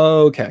place?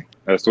 Oh, okay.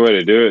 That's the way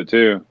to do it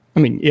too.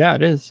 I mean, yeah,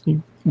 it is.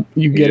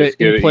 You get it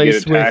in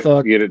place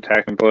with get it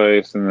tacked in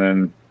place, and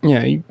then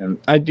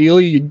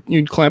ideally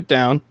you'd clamp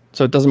down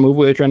so it doesn't move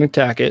while you're trying to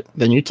tack it.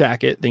 Then you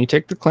tack it. Then you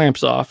take the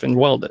clamps off and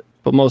weld it.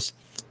 But most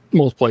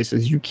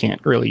places you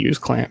can't really use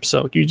clamps,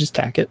 so you just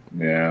tack it.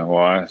 Yeah,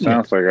 well, it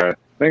sounds like I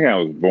think I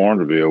was born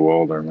to be a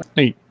welder, man.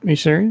 Are you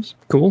serious?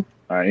 Cool.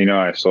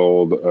 I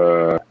sold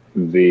the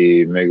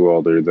MIG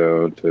welder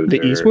though to the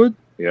Derek. Eastwood.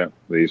 Yeah,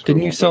 the Eastwood.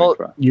 Didn't you sell it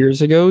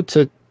years ago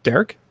to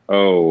Derek?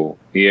 Oh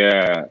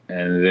yeah,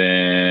 and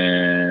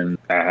then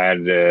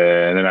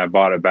I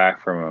bought it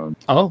back from him.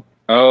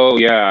 Oh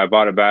yeah, I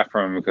bought it back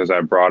from him because I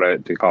brought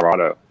it to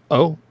Colorado.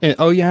 Oh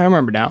yeah, I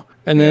remember now.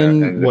 And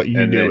then what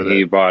you did with it?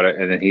 He bought it,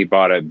 and then he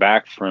bought it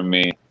back from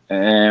me.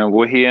 And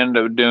what he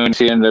ended up doing,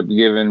 he ended up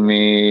giving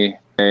me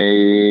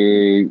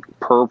a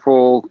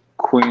purple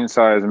queen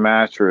size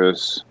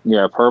mattress.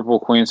 Yeah, purple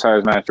queen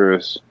size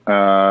mattress.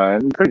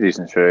 In pretty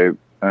decent shape.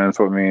 And that's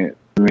what me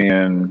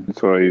and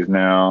that's what I use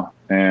now.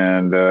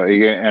 And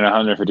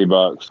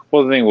 $150.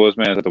 Well, the thing was,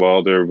 man, that the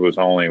welder was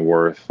only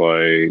worth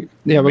like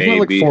wasn't it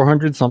like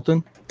 400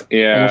 something?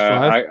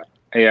 Yeah,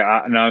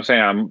 I'm saying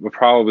I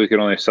probably could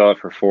only sell it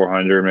for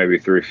 400, maybe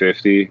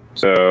 350.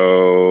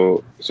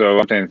 So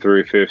I'm saying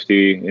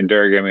 350, and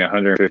Derek gave me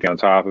 150 on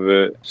top of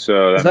it.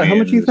 So is that how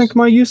much you think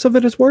my use of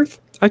it is worth?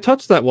 I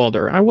touched that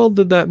welder. I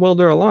welded that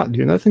welder a lot,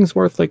 dude. That thing's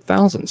worth like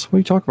thousands. What are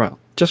you talking about?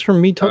 Just from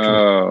me touching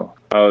it.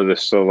 Oh, the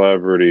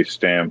celebrity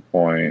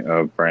standpoint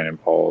of Brandon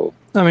Paul.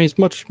 I mean, it's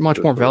much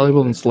more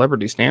valuable than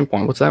celebrity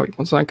standpoint. What's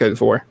that good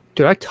for?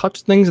 Dude, I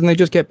touch things and they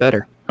just get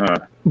better.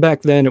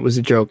 Back then, it was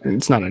a joke.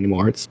 It's not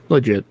anymore. It's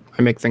legit.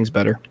 I make things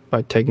better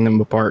by taking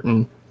them apart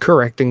and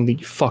correcting the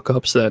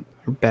fuck-ups that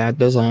are bad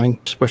design.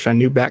 Just wish I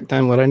knew back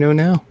then what I know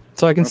now.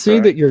 So I can see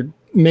that you're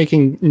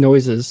making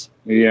noises.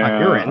 Yeah,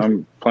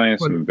 I'm playing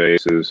some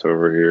basses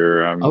over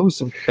here.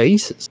 Some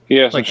basses?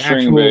 Yeah, some like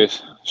string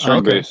basses.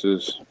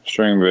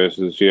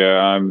 Yeah,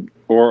 I'm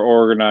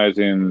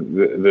organizing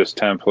this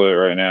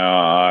template right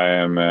now. I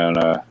am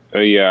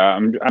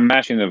I'm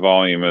matching the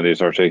volume of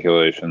these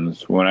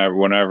articulations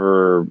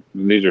whenever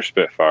these are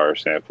Spitfire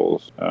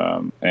samples,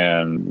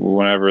 and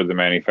whenever the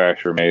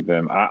manufacturer made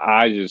them,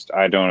 I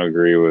don't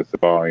agree with the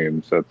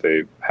volumes that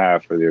they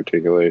have for the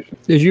articulation.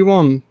 Did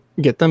you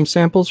get them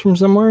samples from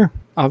somewhere?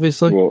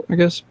 Obviously, I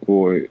guess.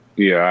 Well,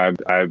 yeah,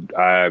 I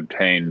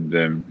obtained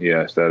them.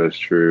 Yes, that is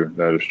true.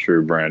 That is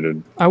true,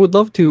 Brandon. I would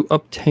love to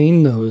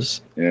obtain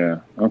those. Yeah.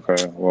 Okay.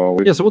 Well.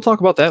 So we'll talk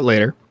about that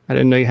later. I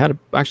didn't know you had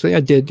Actually, I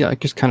did. I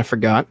just kind of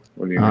forgot.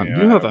 What do you mean?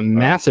 You have a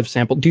massive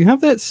sample. Do you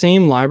have that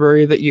same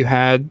library that you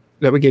had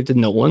that we gave to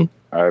Nolan?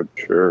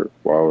 Sure.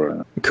 Why would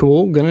I?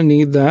 Cool. Gonna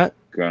need that.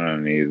 Gonna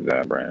need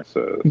that, Brandon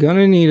says.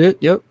 Gonna need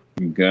it. Yep.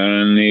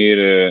 Gonna need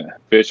it.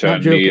 Bitch, I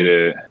need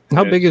it.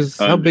 How big is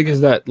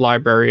that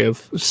library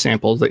of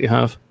samples that you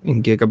have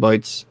in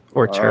gigabytes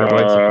or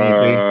terabytes if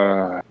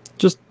need be?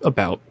 Just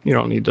about. You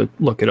don't need to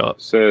look it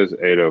up. Says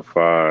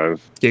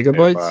 805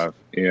 gigabytes. 805.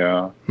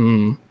 Yeah.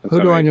 Who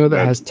do I know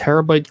that has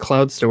terabyte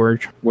cloud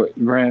storage? What,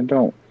 Brand?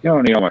 You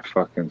don't need all my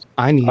fucking.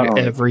 I need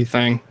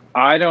everything.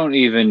 I don't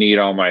even need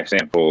all my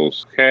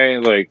samples. Okay,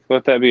 like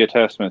let that be a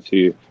testament to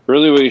you.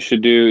 Really, what you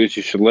should do is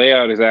you should lay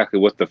out exactly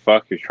what the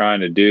fuck you're trying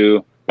to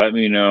do. Let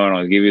me know, and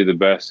I'll give you the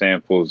best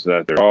samples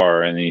that there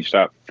are, and then you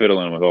stop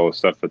fiddling with all the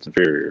stuff that's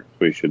inferior. That's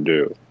what you should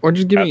do. Or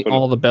just give me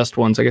all the best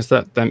ones. I guess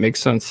that makes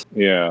sense.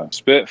 Yeah,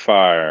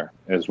 Spitfire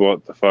is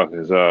what the fuck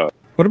is up.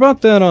 What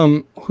about that?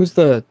 Who's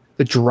the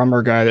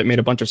drummer guy that made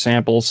a bunch of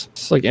samples?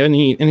 It's like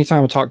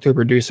anytime I talk to a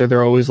producer,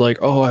 they're always like,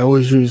 "Oh, I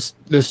always use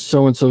this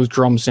so and so's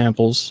drum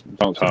samples."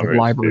 Don't tell me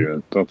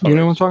library. You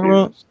know what I'm talking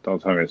about?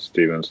 Don't tell me it's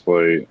Steven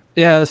Slate.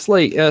 Yeah,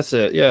 Slate. That's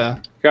it. Yeah.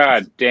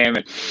 God damn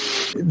it.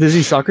 Does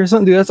he suck or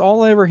something? Dude, that's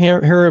all I ever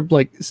hear of,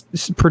 like,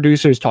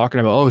 producers talking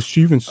about. Oh,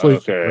 Steven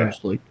Slate's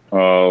okay.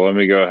 Oh, let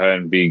me go ahead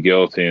and be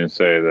guilty and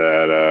say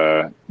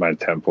that my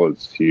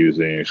template's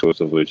using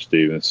exclusively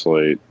Steven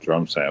Slate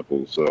drum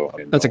samples. So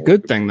that's a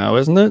good thing, though,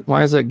 isn't it?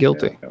 Why is that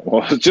guilty? Yeah.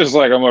 Well, it's just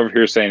like I'm over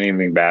here saying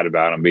anything bad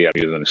about them, but I'm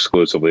using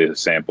exclusively the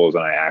samples,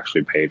 and I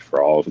actually paid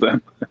for all of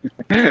them.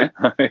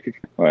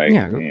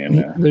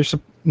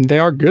 They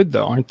are good,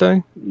 though, aren't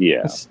they?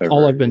 Yeah, that's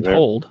all I've been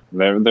told.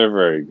 They're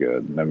very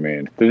good. I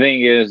mean, the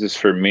thing is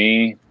for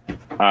me,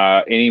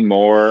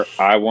 anymore,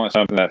 I want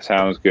something that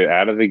sounds good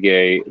out of the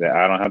gate, that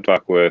I don't have to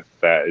talk with,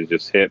 that is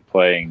just hit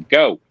play and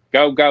go.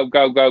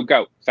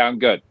 Sound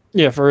good.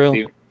 Yeah, for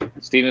real.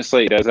 Steven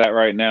Slate does that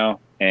right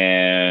now,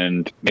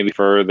 and maybe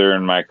further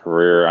in my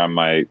career, I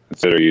might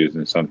consider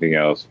using something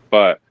else.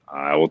 But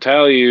I will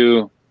tell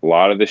you, a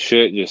lot of the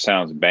shit just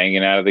sounds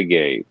banging out of the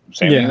gate.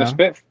 Same thing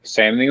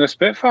with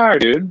Spitfire,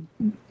 dude.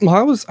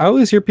 Well, I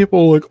always hear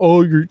people like,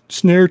 "Oh, your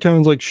snare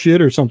sounds like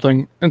shit" or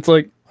something. It's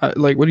like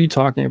what are you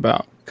talking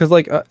about? Because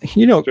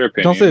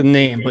don't say the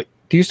name, but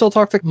do you still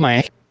talk to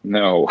Mike?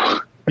 No,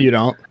 you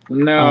don't.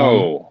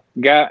 No,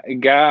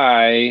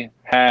 guy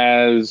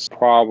has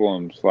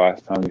problems.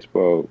 Last time we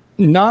spoke,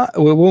 not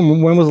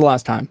when was the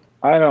last time?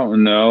 I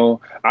don't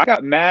know. I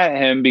got mad at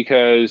him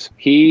because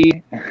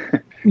he.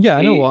 Yeah,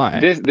 I know why.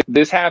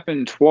 This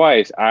happened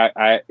twice.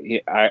 I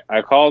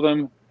called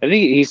him. I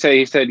think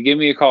he said give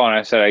me a call, and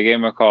I said I gave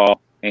him a call,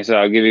 and he said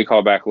I'll give you a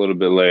call back a little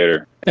bit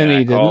later. And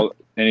he didn't.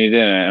 And he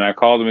didn't. And I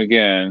called him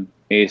again.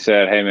 He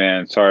said, "Hey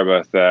man, sorry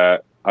about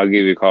that. I'll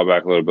give you a call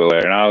back a little bit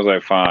later." And I was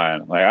like,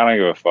 "Fine. Like I don't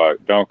give a fuck.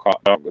 Don't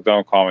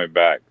call me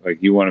back.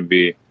 Like you want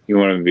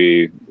to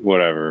be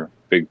whatever.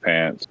 Big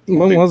pants."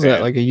 When was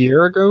that? Like a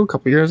year ago? A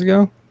couple years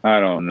ago? I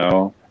don't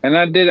know. And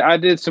I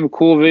did some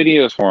cool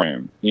videos for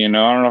him. I don't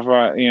know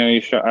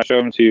if I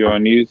showed them to you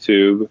on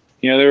YouTube.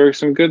 There were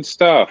some good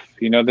stuff.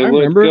 They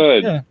looked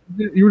good. Yeah,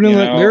 you were doing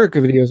like lyric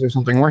videos or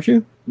something, weren't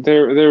you? They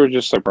were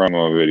just like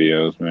promo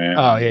videos, man.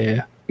 Oh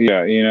yeah.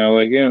 Yeah,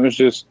 it was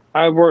just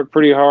I worked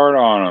pretty hard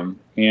on them,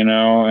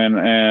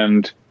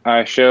 and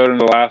I showed him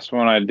the last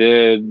one I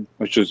did,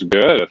 which was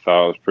good. I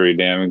thought it was pretty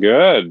damn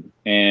good.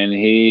 And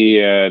he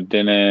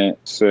didn't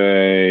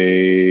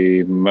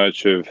say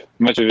much of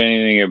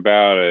anything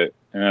about it.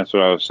 And that's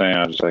what I was saying.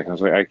 I was like,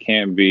 I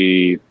can't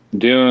be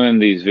doing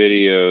these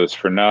videos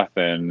for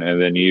nothing, and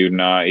then you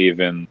not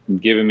even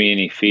giving me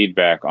any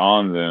feedback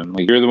on them.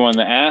 Like, you're the one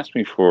that asked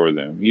me for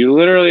them. You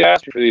literally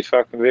asked me for these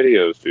fucking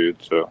videos,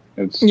 dude. So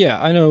it's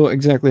I know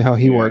exactly how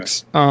he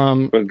works.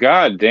 But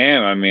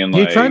goddamn, I mean,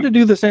 he tried to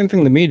do the same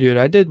thing to me, dude.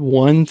 I did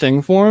one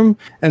thing for him,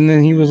 and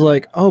then he was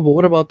like, "Oh, but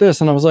what about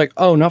this?" And I was like,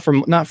 "Oh, not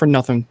for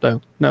nothing,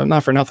 though. No,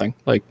 not for nothing.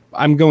 Like,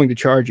 I'm going to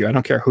charge you. I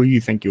don't care who you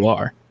think you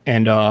are."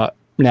 And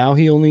now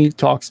he only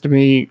talks to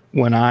me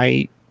when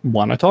I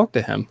want to talk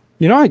to him.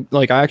 I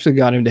actually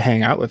got him to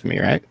hang out with me,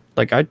 right?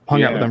 Like I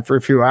hung out with him for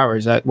a few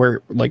hours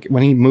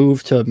when he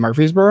moved to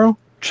Murfreesboro.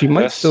 She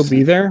might still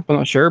be there, I'm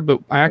not sure, but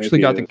I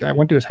actually I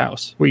went to his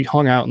house. We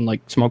hung out and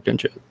like smoked and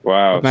shit.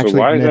 Wow. So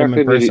why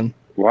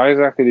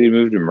exactly did he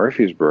move to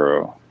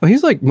Murfreesboro? Well,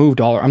 he's like moved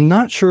all. I'm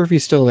not sure if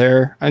he's still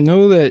there. I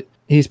know that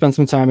he spent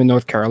some time in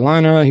North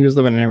Carolina. He was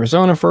living in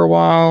Arizona for a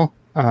while.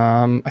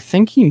 I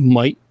think he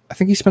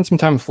spent some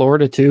time in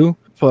Florida too,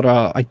 but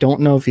I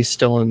don't know if he's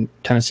still in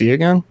Tennessee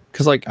again.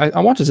 Because I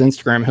watch his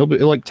Instagram, he'll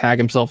like tag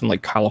himself in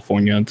like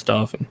California and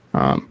stuff. And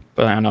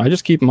but I don't know. I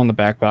just keep him on the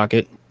back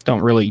pocket.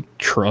 Don't really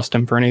trust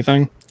him for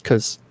anything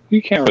because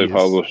you can't really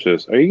publish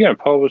this. Are you going to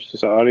publish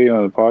this audio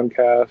on the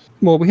podcast?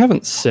 Well, we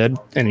haven't said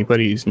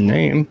anybody's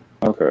name.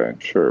 Okay,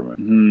 sure,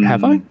 man.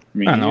 Have I? I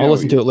don't know. I'll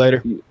listen to it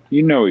later.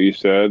 You know what you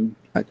said.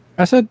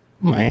 I said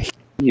my.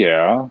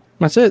 Yeah.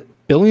 That's it.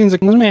 Billions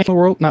of in the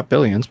world, not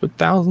billions, but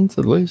thousands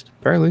at least,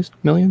 very least,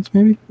 millions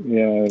maybe.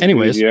 Yeah.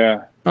 Anyways.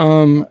 Yeah.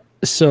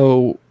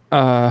 So.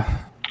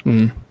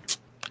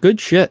 Good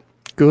shit.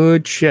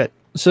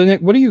 So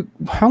Nick,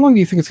 how long do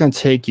you think it's going to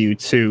take you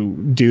to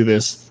do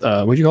this?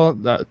 What do you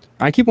call it?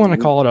 I keep wanting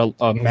to call it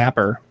a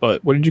mapper,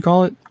 but what did you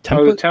call it? Template?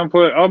 Oh, the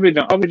template. I'll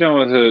be done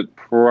with it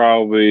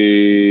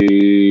Probably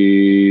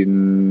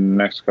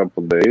next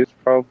couple days,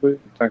 probably.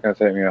 It's not going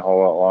to take me a whole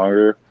lot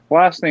longer.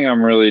 Last thing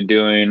I'm really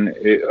doing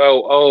is,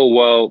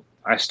 well,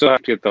 I still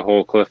have to get the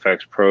whole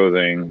CliffX Pro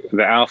thing.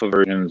 The alpha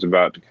version is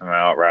about to come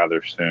out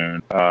rather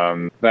soon.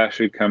 That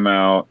should come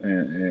out.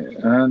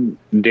 And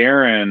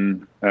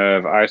Darren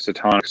of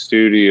Isotonic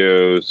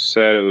Studios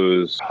said it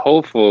was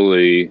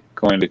hopefully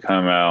going to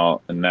come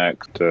out the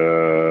next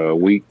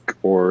week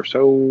or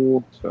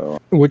so.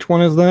 Which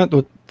one is that?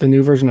 The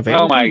new version of Ableton?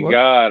 Oh my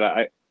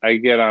God! I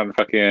get on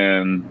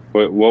fucking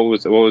what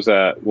was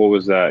that? What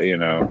was that? You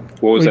know,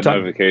 what was that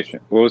notification?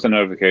 What was the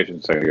notification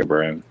saying again,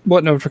 Brian?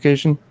 What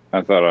notification?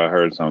 I thought I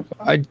heard something.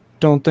 I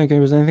don't think it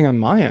was anything on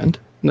my end.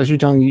 Unless you're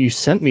telling me you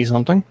sent me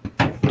something.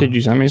 Did you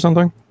send me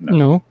something?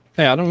 No.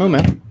 Hey, I don't know,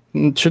 man.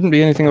 It shouldn't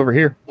be anything over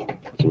here.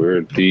 It's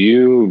weird. Do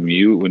you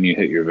mute when you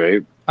hit your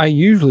vape? I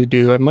usually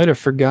do. I might have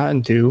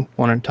forgotten to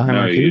one time.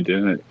 No, you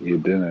didn't. You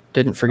didn't.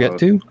 Didn't forget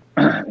to?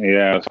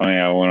 Yeah, it's funny.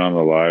 I went on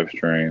the live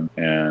stream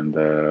and.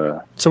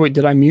 So wait,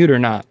 did I mute or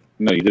not?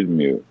 No, you didn't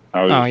mute.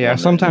 Oh yeah,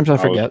 sometimes I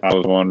forget. I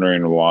was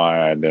wondering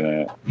why I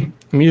didn't.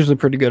 I'm usually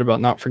pretty good about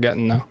not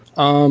forgetting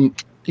though.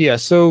 Yeah.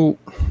 So,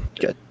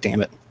 God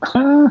damn it.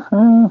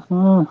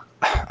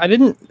 I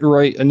didn't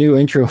write a new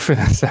intro for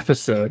this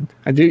episode.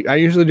 I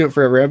usually do it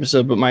for every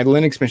episode, but my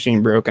Linux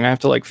machine broke and I have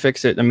to like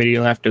fix it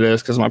immediately after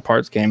this because my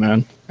parts came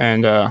in.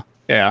 And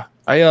yeah,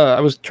 I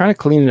was trying to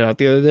clean it out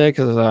the other day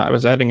because I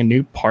was adding a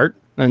new part,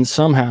 and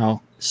somehow,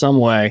 some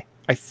way,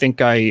 I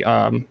think I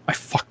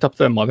fucked up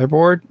the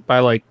motherboard by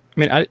like. I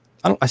mean,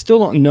 I still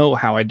don't know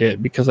how I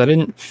did because I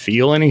didn't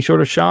feel any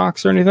sort of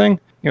shocks or anything,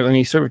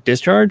 any sort of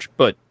discharge.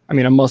 But I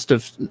mean, I must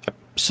have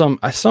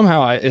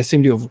somehow I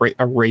seem to have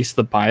erased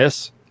the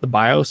BIOS,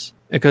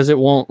 because it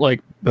won't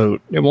like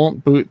boot. It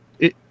won't boot.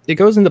 It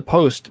goes into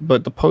post,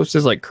 but the post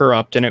is like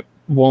corrupt and it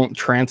won't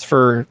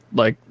transfer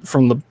like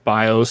from the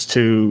BIOS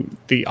to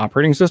the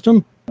operating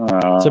system.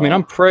 So I mean,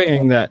 I'm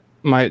praying that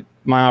my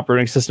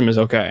operating system is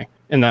okay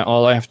and that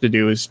all I have to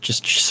do is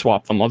just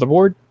swap the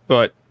motherboard.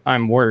 But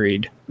I'm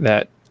worried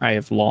that I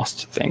have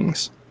lost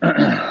things.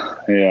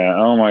 Yeah.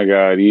 Oh my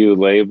God. You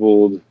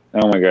labeled.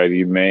 Oh my God.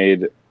 You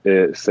made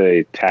it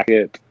say Tack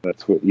It.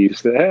 That's what you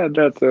said.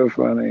 That's so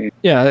funny.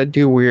 Yeah, I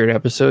do weird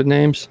episode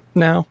names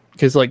now.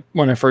 Because like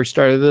when I first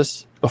started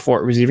this,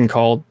 before it was even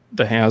called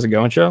the Hey How's It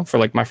Going Show, for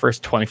like my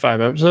first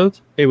 25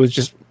 episodes, it was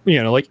just,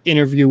 like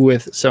interview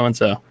with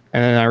so-and-so.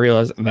 And then I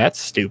realized that's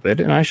stupid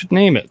and I should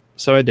name it.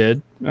 So I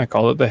did. I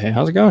called it the Hey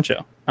How's It Going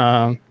Show.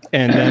 And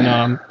then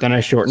I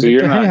shortened it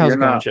to Hey How's It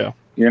Going Show.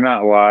 You're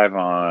not live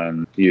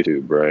on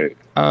YouTube, right?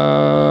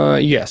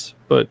 Yes,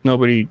 but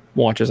nobody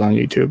watches on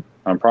YouTube.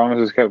 On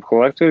Promises Kept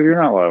Collective,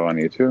 you're not live on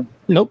YouTube?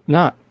 Nope,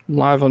 not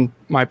live on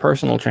my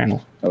personal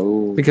channel.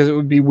 Oh. Because it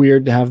would be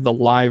weird to have the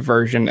live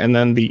version and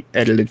then the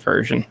edited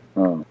version.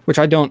 Oh. Which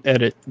I don't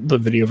edit the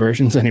video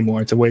versions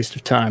anymore. It's a waste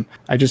of time.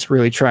 I just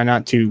really try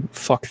not to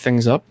fuck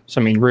things up.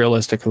 So, I mean,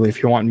 realistically,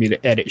 if you want me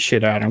to edit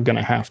shit out, I'm going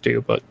to have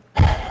to. But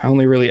I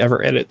only really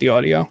ever edit the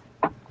audio.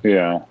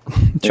 Yeah.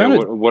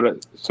 So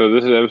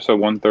this is episode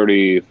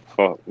 130.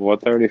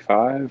 What,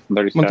 35?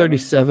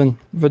 137.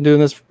 I've been doing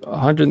this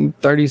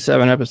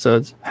 137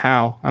 episodes.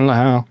 How? I don't know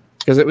how.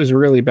 Because it was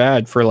really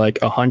bad for like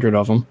 100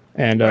 of them.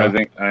 And I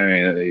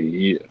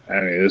mean,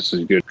 this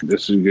is good.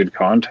 This is good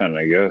content,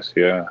 I guess.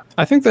 Yeah.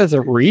 I think that's a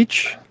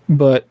reach,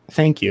 but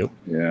thank you.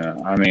 Yeah.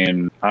 I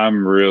mean,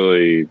 I'm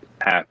really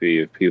happy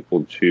if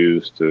people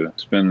choose to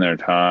spend their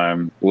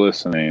time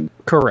listening.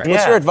 Correct.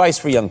 What's your advice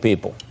for young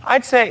people?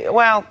 I'd say,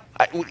 well,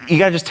 you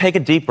got to just take a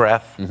deep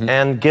breath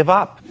and give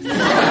up.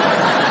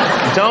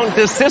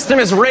 The system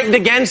is rigged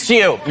against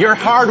you. Your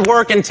hard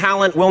work and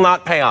talent will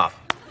not pay off.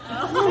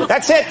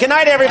 That's it. Good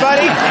night,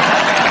 everybody.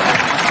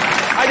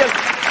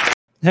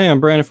 Hey,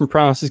 I'm Brandon from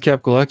Promises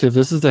Kept Collective.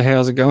 This is the Hey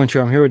How's It Going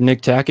Show. I'm here with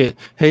Nick Tack It.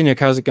 Hey,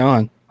 Nick, how's it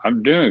going?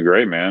 I'm doing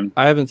great, man.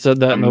 I haven't said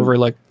that in over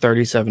like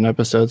 37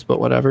 episodes, but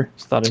whatever.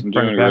 Just thought I'd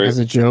bring it back as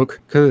a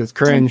joke because it's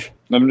cringe.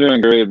 I'm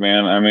doing great,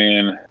 man. I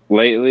mean,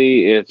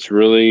 lately it's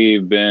really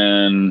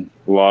been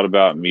a lot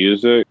about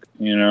music.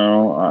 Like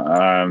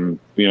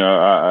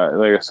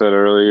I said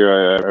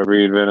earlier, I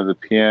reinvented the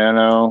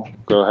piano,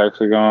 Go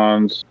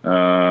Hexagons,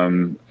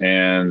 and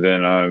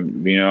then I've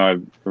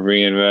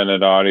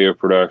reinvented audio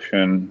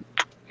production.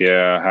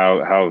 Yeah,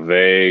 how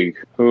vague,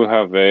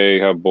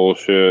 how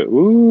bullshit.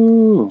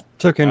 Ooh.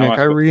 It's okay, Nick.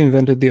 I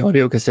reinvented the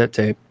audio cassette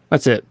tape.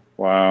 That's it.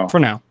 Wow. For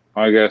now.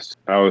 I guess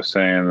I was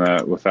saying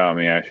that without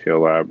me actually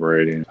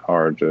elaborating. It's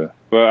hard to,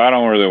 but I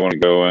don't really want to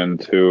go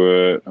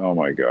into it. Oh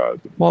my God.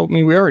 Well, I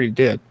mean, we already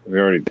did.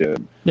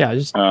 Yeah, I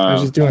was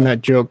just doing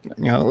that joke.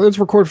 Let's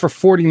record for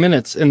 40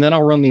 minutes and then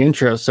I'll run the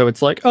intro. So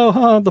it's like,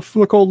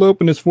 the cold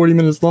open is 40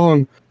 minutes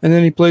long. And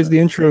then he plays the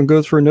intro and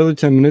goes for another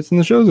 10 minutes and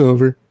the show's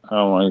over.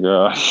 Oh my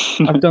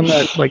gosh. I've done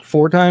that like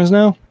 4 times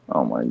now.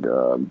 Oh my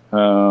God.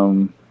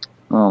 Oh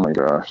my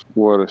gosh.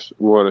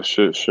 What a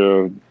shit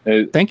show.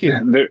 Thank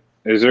you.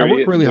 I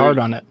worked really hard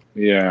on it.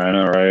 Yeah, I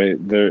know, right?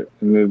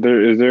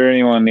 Is there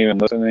anyone even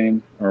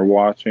listening or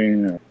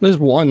watching? There's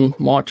one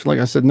watch. Like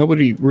I said,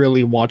 nobody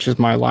really watches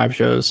my live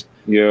shows.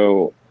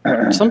 Yo,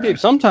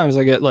 Sometimes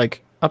I get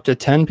like up to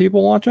 10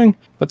 people watching,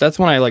 but that's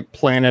when I like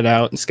plan it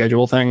out and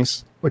schedule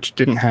things, which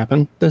didn't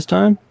happen this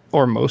time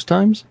or most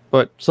times.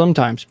 But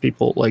sometimes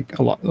people like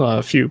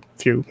a few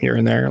here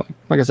and there.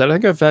 Like I said, I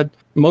think I've had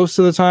most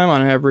of the time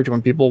on average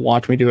when people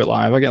watch me do it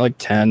live, I get like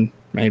 10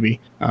 maybe.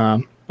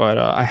 But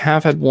I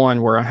have had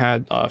one where I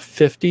had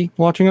 50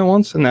 watching at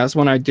once, and that's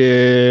when I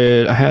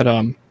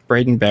had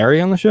Braden Barry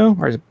on the show,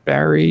 or is it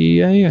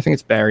Barry? I think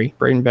it's Barry.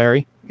 Braden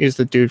Barry is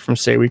the dude from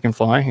Say We Can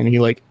Fly, and he's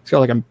got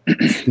like a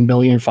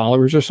million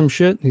followers or some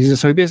shit.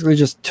 So he basically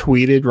just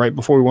tweeted right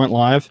before we went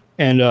live,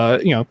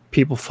 and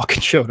people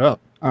fucking showed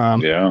up.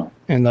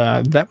 And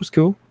that was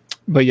cool.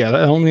 But yeah,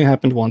 that only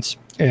happened once,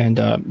 and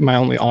my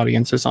only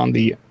audience is on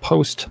the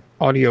post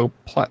audio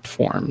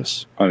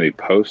platforms. On the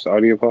post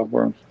audio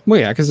platforms?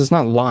 Well, yeah, because it's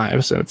not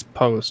live, so it's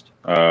post,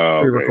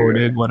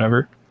 pre-recorded,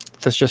 whatever.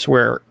 That's just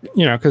where,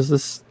 because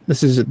this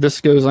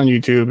goes on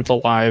YouTube, it's a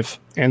live,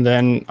 and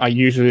then I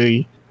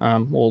usually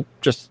will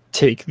just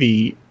take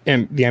the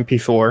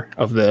MP4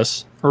 of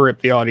this,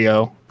 rip the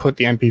audio, put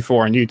the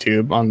MP4 on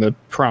YouTube on the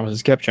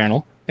Promises Kept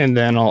channel, and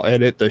then I'll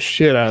edit the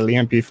shit out of the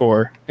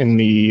MP4 and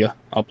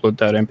upload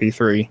that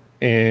MP3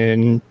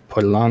 and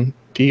put it on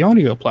the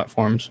audio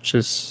platforms, which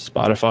is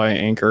Spotify,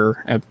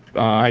 Anchor,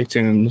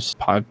 iTunes,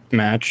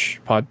 Podmatch,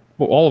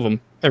 all of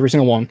them, every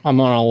single one. I'm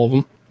on all of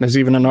them. There's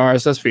even an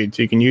RSS feed,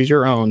 so you can use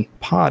your own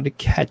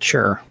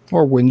podcatcher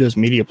or Windows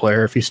Media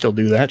Player if you still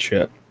do that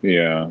shit.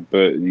 Yeah,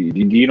 but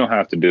you don't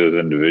have to do it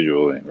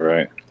individually,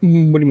 right?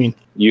 What do you mean?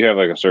 You have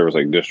like a service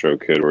like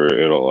DistroKid where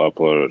it'll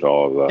upload it to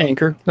all of that.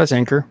 Anchor. That's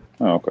Anchor.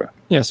 Oh, okay.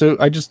 Yeah, so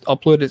I just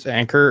upload it to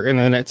Anchor, and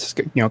then it's,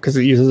 because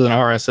it uses an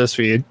RSS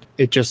feed,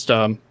 it just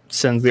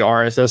sends the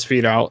RSS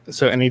feed out.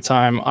 So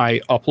anytime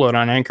I upload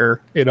on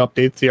Anchor, it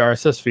updates the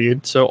RSS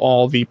feed, so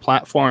all the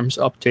platforms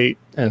update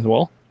as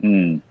well.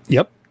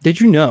 Yep. Did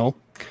you know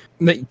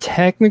that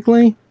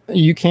technically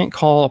you can't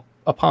call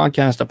a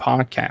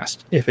podcast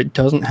if it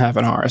doesn't have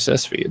an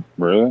RSS feed?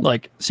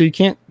 Really? So you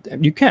can't.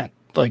 There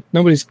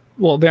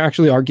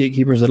actually are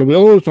gatekeepers that'll be,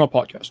 it's not a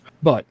podcast.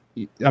 But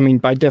I mean,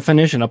 by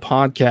definition, a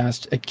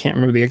podcast, I can't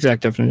remember the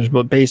exact definition,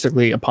 but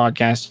basically a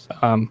podcast,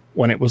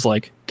 when it was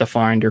like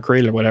defined or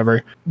created or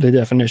whatever, the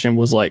definition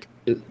was like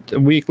a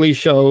weekly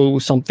show,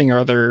 something or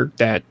other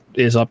that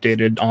is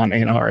updated on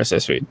an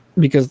RSS feed.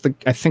 Because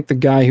I think the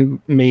guy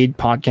who made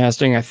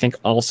podcasting,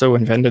 also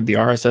invented the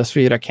RSS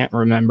feed. I can't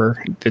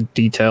remember the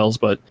details,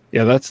 but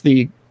yeah, that's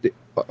the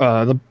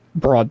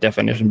broad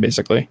definition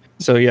basically.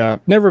 So yeah,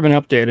 never been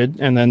updated.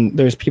 And then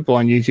there's people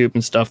on YouTube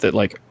and stuff that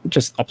like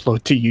just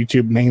upload to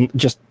YouTube,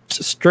 just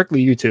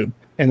strictly YouTube,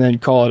 and then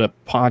call it a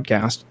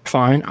podcast.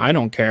 Fine, I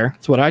don't care.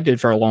 It's what I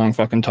did for a long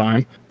fucking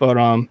time. But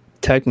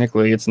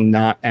technically it's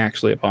not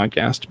actually a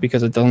podcast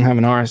because it doesn't have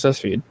an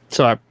RSS feed.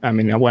 So I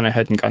went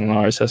ahead and got an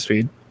RSS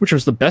feed, which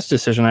was the best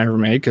decision I ever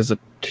made because it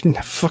didn't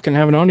fucking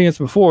have an audience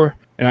before.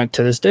 And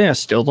to this day, I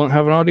still don't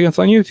have an audience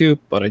on YouTube,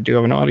 but I do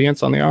have an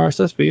audience on the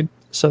RSS feed.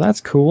 So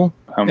that's cool.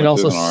 It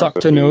also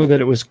sucked to know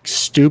that it was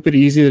stupid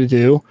easy to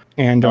do,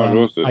 and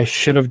I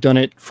should have done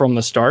it from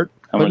the start.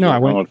 How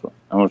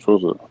much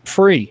was it?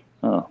 Free.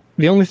 Oh.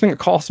 The only thing that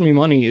costs me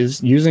money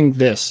is using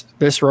this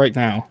right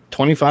now,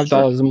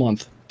 $25 a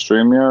month.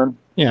 StreamYard?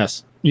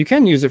 Yes, you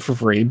can use it for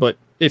free, but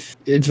if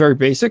it's very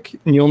basic,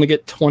 and you only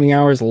get 20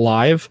 hours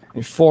live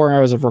and 4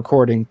 hours of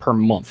recording per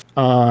month.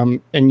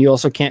 And you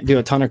also can't do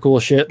a ton of cool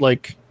shit,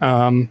 like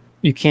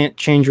you can't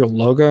change your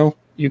logo.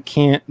 You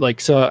can't,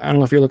 so I don't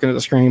know if you're looking at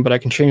the screen, but I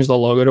can change the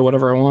logo to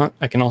whatever I want.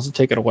 I can also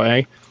take it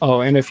away. Oh,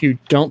 and if you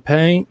don't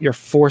pay, you're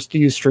forced to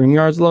use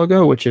StreamYard's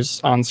logo, which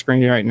is on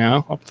screen right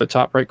now, up the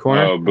top right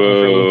corner. Oh,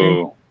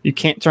 boo. You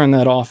can't turn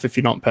that off if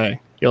you don't pay.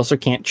 You also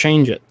can't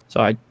change it. So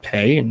I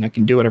pay and I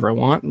can do whatever I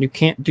want. And you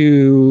can't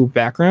do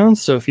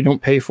backgrounds. So if you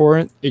don't pay for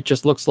it, it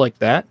just looks like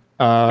that.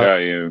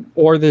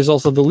 Or there's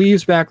also the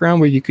leaves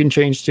background where you can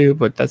change to,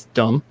 but that's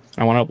dumb.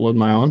 I want to upload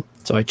my own.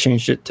 So I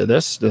changed it to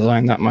this,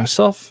 designed that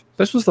myself.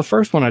 This was the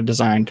first one I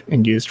designed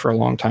and used for a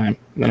long time.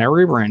 And then I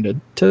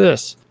rebranded to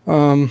this.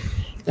 And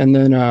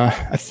then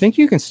I think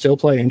you can still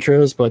play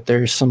intros, but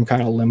there's some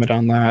kind of limit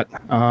on that.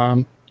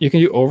 You can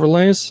do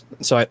overlays.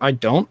 So I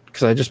don't,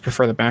 because I just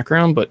prefer the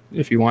background. But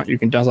if you want, you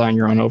can design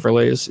your own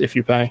overlays if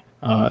you pay.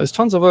 There's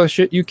tons of other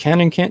shit you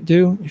can and can't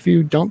do if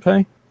you don't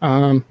pay.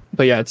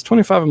 But yeah, it's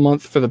 $25 a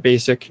month for the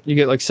basic. You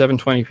get like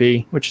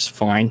 720p, which is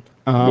fine.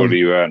 What are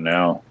you at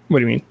now? What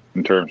do you mean?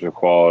 In terms of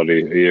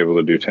quality, are you able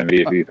to do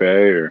 1080p if you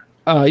pay, or?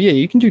 Yeah,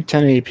 you can do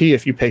 1080p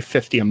if you pay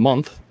 $50 a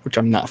month, which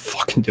I'm not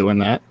fucking doing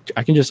that.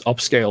 I can just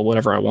upscale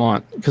whatever I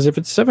want. Because if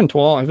it's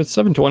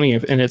 720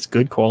 and it's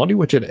good quality,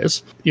 which it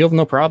is, you have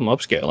no problem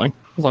upscaling.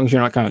 As long as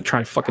you're not going to try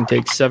to fucking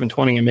take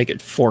 720 and make it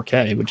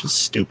 4K, which is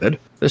stupid.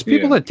 There's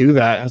people that do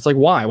that. It's like,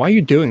 why? Why are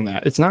you doing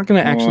that? It's not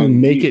going to actually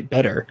make it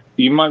better.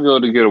 You might be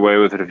able to get away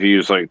with it if you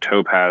use like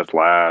Topaz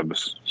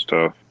Labs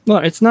stuff. No,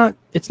 it's not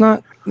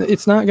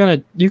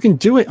gonna. You can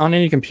do it on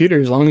any computer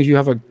as long as you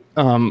have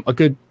a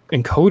good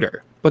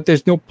encoder. But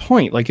there's no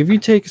point. Like if you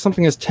take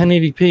something that's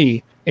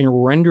 1080p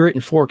and render it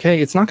in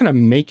 4K, it's not going to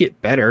make it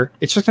better.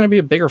 It's just going to be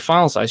a bigger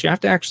file size. You have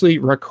to actually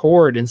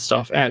record and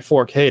stuff at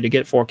 4K to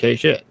get 4K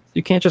shit.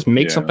 You can't just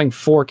make something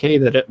 4K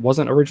that it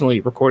wasn't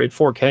originally recorded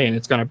 4K and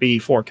it's going to be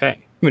 4K. I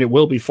mean, it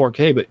will be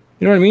 4K, but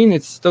you know what I mean?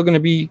 It's still going to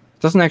be,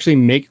 doesn't actually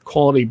make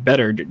quality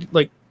better.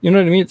 Like, you know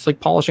what I mean? It's like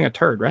polishing a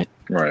turd, right?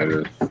 Right.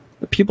 It is.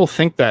 People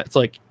think that. It's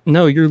like,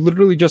 no, you're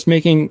literally just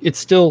making, it's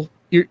still,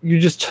 you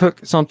just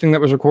took something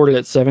that was recorded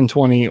at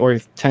 720 or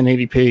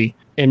 1080p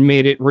and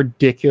made it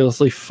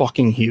ridiculously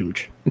fucking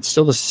huge. It's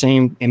still the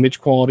same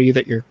image quality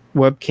that your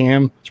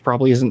webcam, which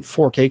probably isn't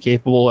 4K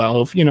capable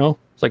of, you know?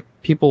 It's like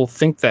people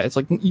think that. It's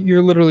like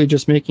you're literally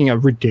just making a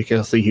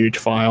ridiculously huge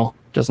file.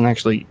 It doesn't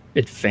actually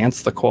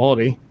advance the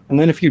quality. And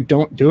then if you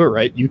don't do it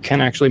right, you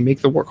can actually make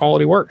the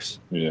quality worse.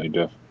 Yeah, you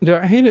do. Dude,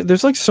 I hate it.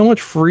 There's like so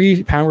much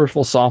free,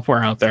 powerful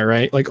software out there,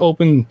 right? Like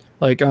Blender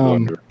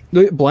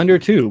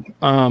too.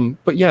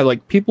 But yeah,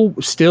 like people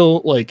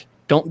still like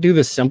don't do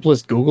the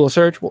simplest Google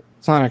search. Well,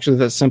 it's not actually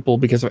that simple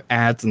because of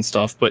ads and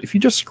stuff. But if you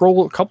just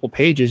scroll a couple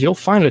pages, you'll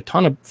find a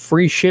ton of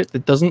free shit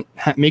that doesn't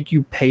make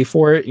you pay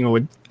for it.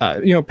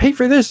 Pay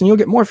for this and you'll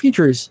get more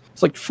features.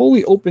 It's like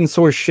fully open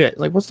source shit.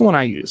 Like what's the one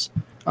I use?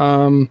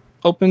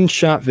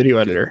 OpenShot Video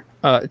Editor.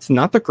 It's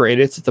not the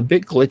greatest. It's a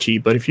bit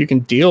glitchy, but if you can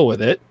deal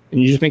with it,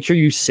 and you just make sure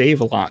you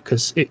save a lot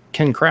because it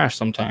can crash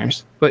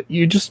sometimes. But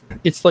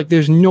it's like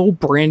there's no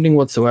branding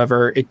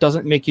whatsoever. It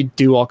doesn't make you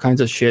do all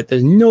kinds of shit.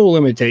 There's no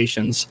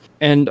limitations.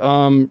 And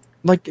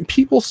like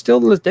people still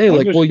to this day,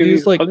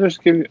 I'll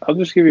just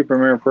give you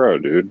Premiere Pro,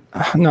 dude.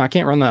 No, I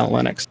can't run that on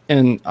Linux,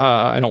 and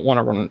I don't want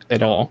to run it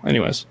at all.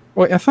 Anyways,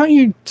 wait, I thought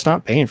you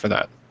stopped paying for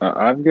that.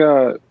 I've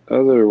got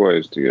other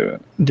ways to get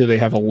it. Do they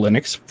have a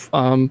Linux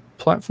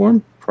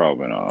platform?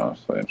 Probably not,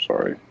 honestly. I'm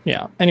sorry.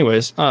 Yeah.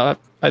 Anyways,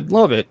 I'd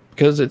love it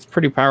because it's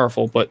pretty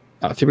powerful. But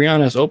to be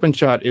honest,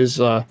 OpenShot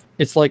is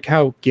it's like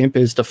how GIMP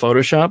is to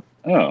Photoshop.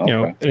 Oh, okay. You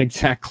know, an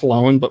exact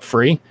clone but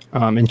free,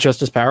 and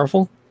just as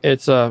powerful.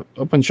 It's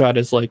OpenShot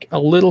is like a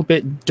little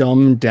bit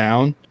dumbed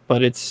down,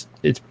 but it's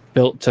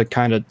built to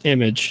kind of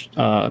image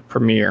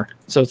Premiere.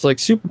 So it's like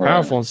super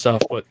powerful and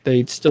stuff, but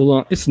they still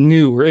don't. It's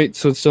new, right?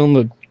 So it's still in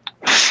the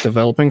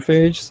developing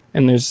phase,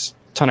 and there's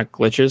a ton of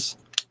glitches.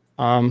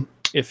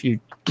 If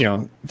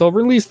they'll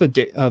release the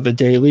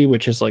daily,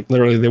 which is like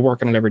literally they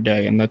work on it every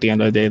day, and at the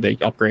end of the day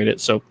they upgrade it.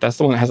 So that's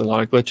the one that has a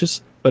lot of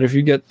glitches. But if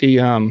you get the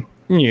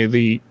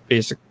the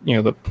basic,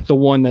 the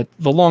one that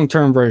the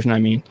long-term version, I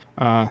mean,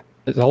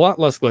 there's a lot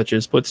less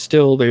glitches, but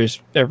still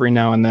there's every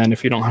now and then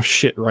if you don't have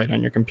shit right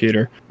on your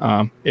computer,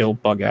 it'll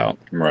bug out.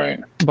 Right.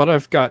 But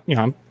I've got, I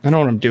know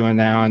what I'm doing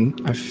now, and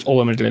I've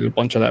eliminated a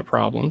bunch of that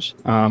problems.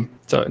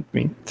 So I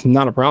mean, it's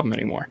not a problem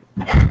anymore.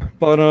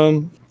 But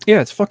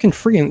yeah, it's fucking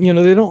free, and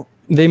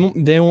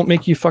they won't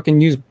make you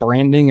fucking use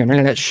branding and any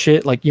of that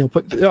shit. Like,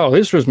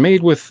 this was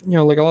made with,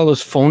 like a lot of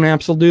those phone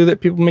apps will do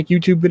that people make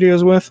YouTube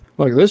videos with.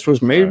 Like, this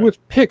was made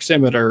with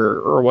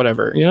Piximitor or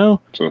whatever,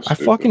 So I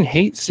fucking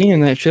hate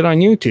seeing that shit on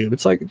YouTube.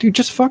 It's like, dude,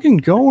 just fucking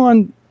go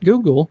on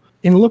Google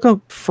and look up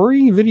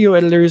free video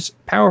editors,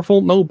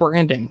 powerful, no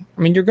branding.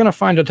 I mean, you're going to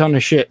find a ton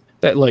of shit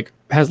that like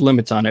has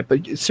limits on it,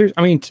 but seriously,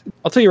 I mean,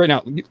 I'll tell you right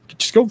now,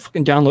 just go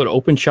fucking download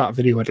OpenShot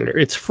Video Editor.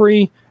 It's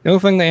free. The only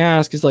thing they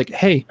ask is like,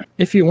 hey,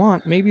 if you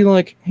want, maybe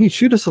like, hey,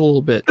 shoot us a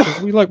little bit,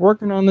 because we like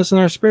working on this in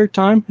our spare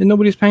time and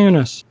nobody's paying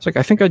us. It's like,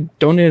 I think I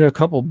donated a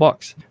couple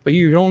bucks, but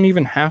you don't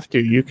even have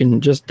to. You can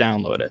just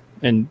download it,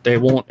 and they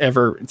won't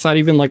ever. It's not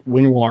even like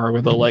WinRAR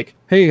where they're like,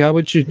 hey, how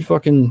about you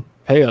fucking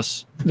pay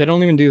us? They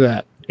don't even do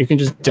that. You can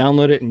just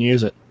download it and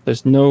use it.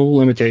 There's no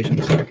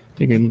limitations.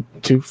 You can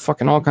do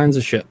fucking all kinds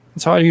of shit.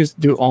 That's how I used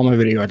to do all my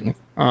video editing.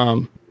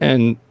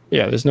 And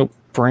yeah, there's no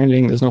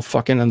branding. There's no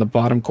fucking in the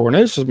bottom corner.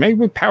 This is made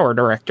with Power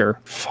Director.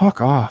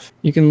 Fuck off.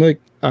 You can like,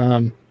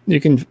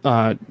 you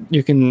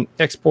can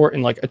export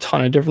in like a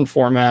ton of different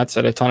formats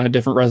at a ton of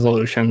different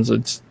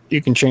resolutions.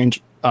 You can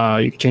change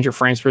your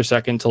frames per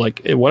second to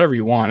like whatever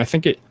you want. I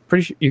think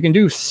you can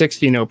do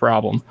 60 no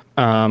problem.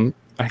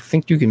 I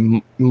think you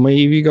can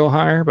maybe go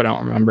higher, but I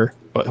don't remember.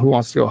 But who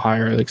wants to go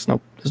higher? Like,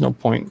 there's no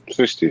point.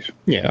 60s.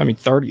 Yeah, I mean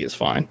 30 is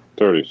fine.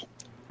 30s.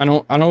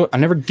 I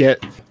never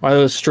get why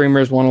those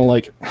streamers want to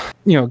like,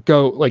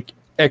 go like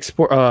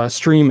export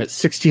stream at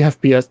 60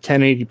 FPS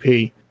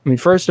 1080p. I mean,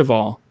 first of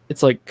all,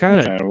 it's like kind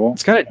of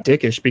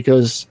dickish,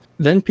 because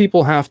then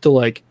people have to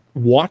like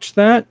watch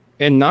that,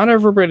 and not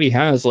everybody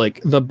has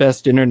like the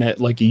best internet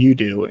like you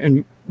do,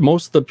 and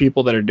most of the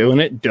people that are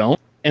doing it don't.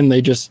 And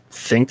they just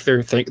think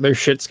their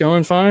shit's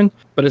going fine,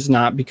 but it's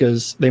not,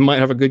 because they might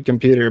have a good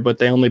computer, but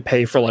they only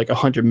pay for like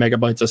 100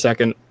 megabytes a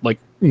second, like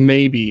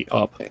maybe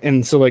up.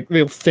 And so like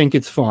they'll think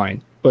it's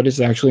fine, but it's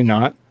actually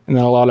not. And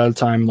then a lot of the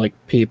time, like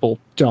people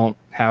don't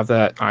have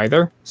that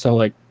either. So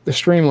like the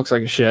stream looks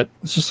like a shit.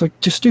 It's just like,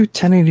 just do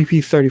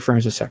 1080p 30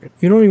 frames a second.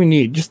 You don't even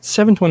need just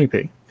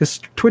 720p, because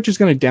Twitch is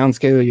going to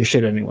downscale your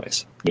shit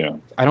anyways. Yeah.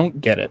 I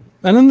don't get it.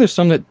 And then there's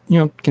some that,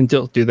 can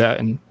do that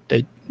and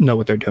they know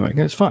what they're doing, and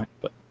it's fine.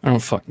 But I don't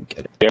fucking get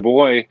it. Yeah,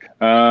 boy.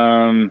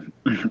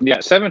 Yeah,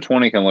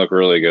 720 can look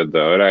really good,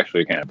 though. It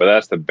actually can, but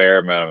that's the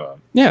bare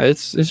minimum. Yeah,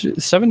 it's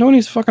 720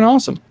 is fucking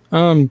awesome.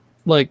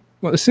 Like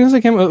Well, as soon as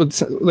they came out,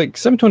 like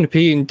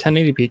 720p and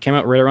 1080p came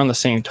out right around the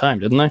same time,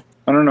 didn't they?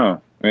 I don't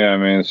know. Yeah, I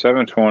mean,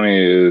 720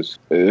 is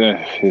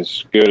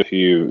good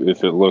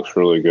if it looks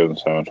really good in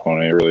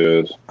 720. It really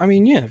is. I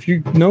mean, yeah, if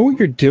you know what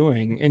you're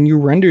doing and you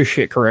render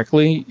shit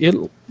correctly,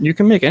 you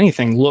can make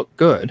anything look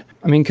good.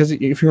 I mean, because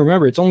if you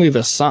remember, it's only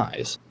the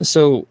size.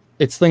 So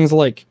it's things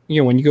like,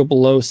 when you go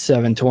below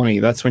 720,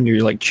 that's when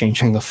you're like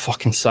changing the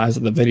fucking size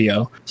of the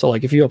video. So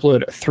like if you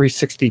upload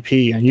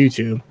 360p on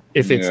YouTube,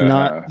 if it's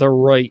not the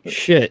right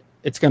shit,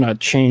 it's gonna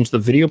change the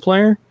video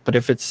player. But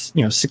if it's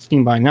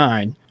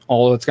 16:9,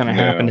 all that's going to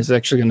happen is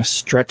actually going to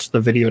stretch the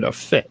video to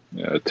fit.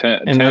 Yeah,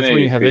 and that's when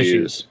you have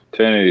issues.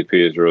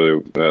 1080p is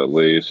really at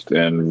least,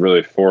 and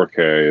really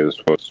 4K is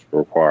what's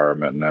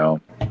requirement now.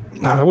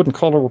 No, I wouldn't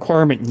call it a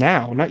requirement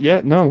now. Not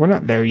yet. No, we're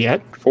not there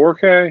yet.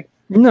 4K?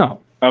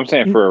 No. I'm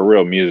saying for a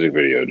real music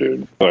video,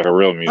 dude. Like a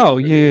real music video.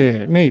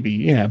 Yeah, maybe,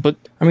 yeah. But,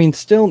 I mean,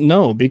 still,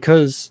 no,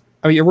 because,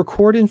 you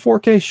record in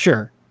 4K,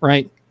 sure,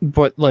 right?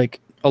 But,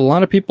 like, a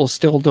lot of people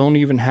still don't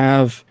even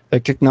have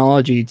the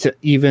technology to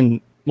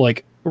even,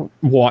 like,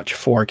 watch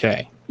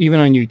 4K, even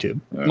on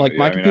YouTube.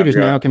 My computers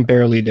now can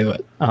barely do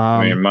it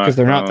because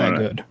they're not that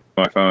good.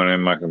 My phone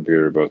and my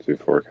computer both do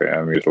 4K.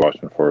 I'm used to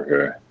watching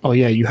 4K. Oh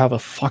yeah, you have a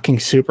fucking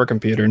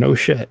supercomputer. No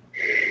shit.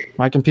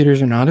 My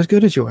computers are not as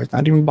good as yours.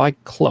 Not even by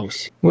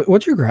close.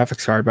 What's your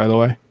graphics card, by the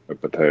way? A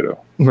potato.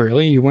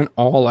 Really? You went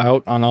all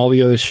out on all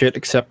the other shit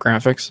except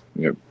graphics?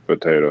 Yep,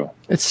 potato.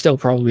 It's still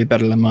probably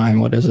better than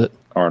mine. What is it?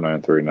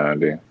 R9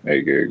 390,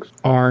 8 gigs.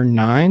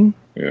 R9?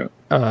 Yeah.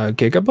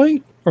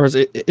 Gigabyte? Or is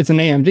it? It's an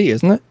AMD,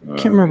 isn't it? I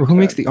can't remember who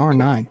makes the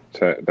R9.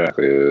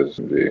 Technically, it is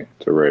AMD.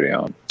 It's a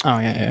Radeon. Oh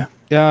yeah.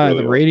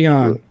 Really the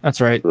Radeon. Really, that's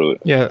right. Really,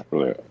 yeah.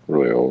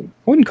 Really old. I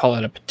wouldn't call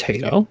it a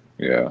potato.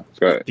 Yeah, it's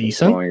got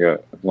decent.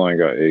 It's only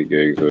got 8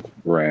 gigs of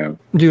RAM.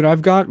 Dude,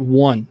 I've got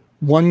one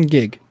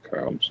gig.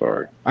 Okay, I'm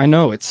sorry. I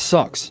know it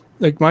sucks.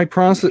 Like my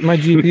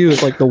GPU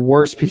is like the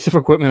worst piece of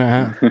equipment I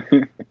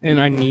have, and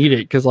I need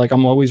it because like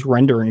I'm always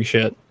rendering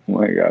shit. Oh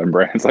my god,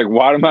 Brandon's like,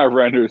 why do my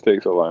renders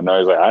take so long? No,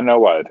 he's like, I know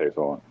why it takes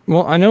so long.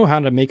 Well, I know how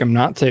to make them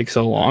not take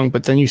so long,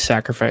 but then you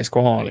sacrifice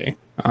quality.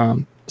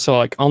 So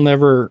like I'll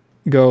never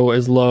go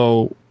as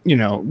low,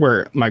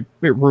 where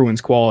it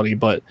ruins quality,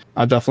 but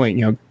I'll definitely,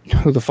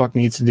 who the fuck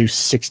needs to do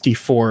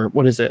 64?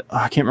 What is it?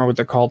 I can't remember what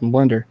they're called in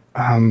Blender.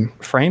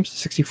 Frames?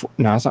 64?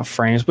 No, it's not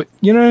frames, but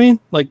you know what I mean?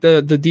 Like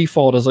the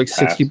default is like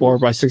 64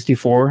 by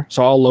 64.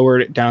 So I'll lower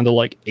it down to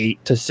like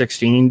 8 to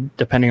 16,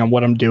 depending on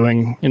what I'm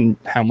doing and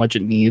how much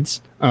it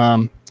needs.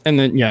 And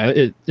then,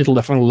 it'll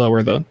definitely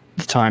lower the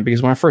time,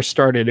 because when I first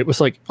started, it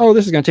was like, oh,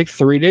 this is going to take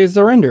 3 days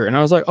to render. And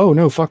I was like, oh,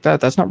 no, fuck that.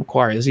 That's not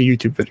required. It's a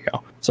YouTube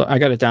video. So I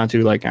got it down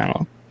to like, I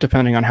don't know,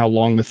 depending on how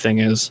long the thing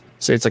is.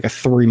 Say it's like a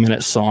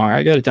 3-minute song.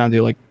 I got it down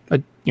to like,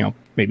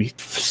 maybe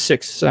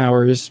 6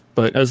 hours,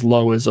 but as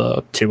low as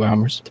 2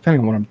 hours,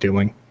 depending on what I'm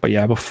doing. But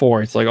yeah,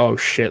 before it's like, oh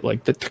shit,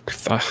 like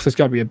there's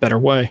got to be a better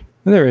way.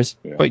 And there is.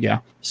 Yeah. But yeah.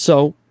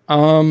 So,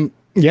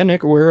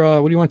 Nick, what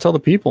do you want to tell the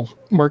people?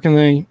 Where can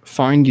they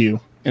find you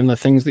and the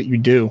things that you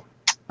do?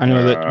 I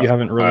know that you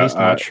haven't released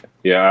much.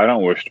 I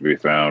don't wish to be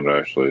found,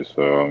 actually.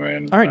 So, I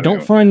mean... All right,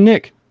 don't find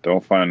Nick.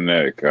 Don't find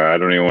Nick. I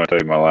don't even want to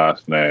tell you my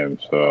last name,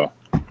 so...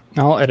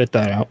 I'll edit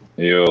that out.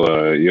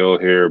 You'll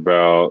hear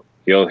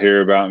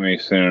about me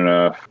soon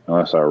enough,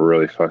 unless I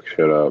really fuck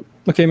shit up.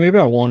 Okay, maybe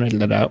I won't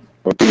edit it out.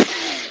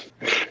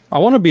 I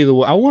want to be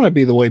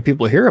the way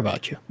people hear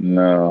about you.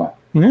 No.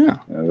 Yeah.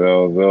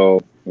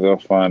 They'll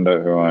find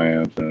out who I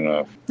am soon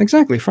enough.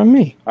 Exactly, from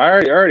me.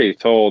 I already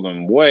told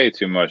them way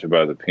too much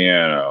about the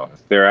piano.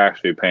 If they're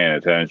actually paying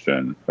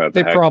attention.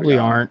 They probably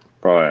aren't.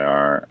 Probably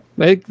aren't.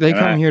 They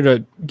come here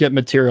to get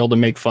material to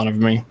make fun of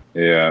me.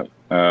 Yeah.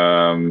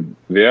 I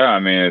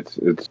mean,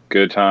 it's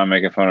good time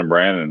making fun of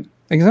Brandon.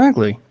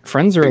 Exactly.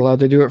 Friends are allowed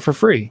to do it for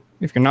free.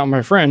 If you're not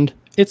my friend,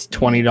 it's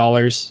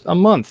 $20 a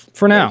month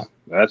for now.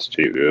 That's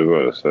cheap, dude.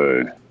 What I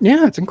say?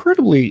 Yeah, it's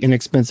incredibly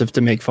inexpensive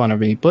to make fun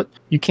of me, but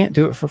you can't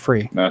do it for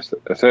free. No, I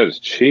said it's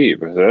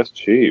cheap. I said that's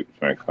cheap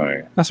to make fun of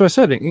you. That's what I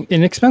said.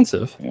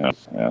 Inexpensive. Yeah.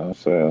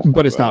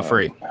 But it's not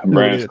free.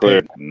 Brandon's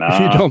clear. Nah.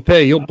 If you don't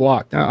pay, you'll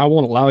block. I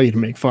won't allow you to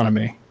make fun of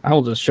me. I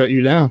will just shut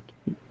you down.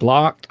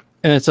 Blocked.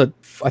 And I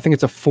think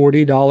it's a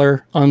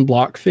 $40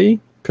 unblock fee,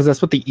 because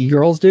that's what the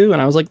e-girls do.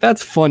 And I was like,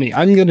 that's funny.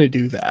 I'm going to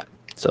do that.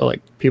 So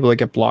like people that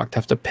get blocked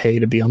have to pay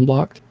to be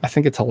unblocked. I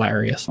think it's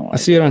hilarious. I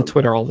see it on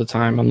Twitter all the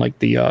time. On like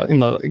the in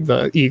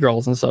the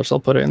e-girls and such, they'll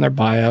put it in their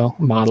bio.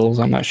 Models.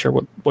 I'm not sure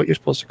what you're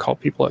supposed to call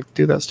people that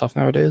do that stuff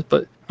nowadays,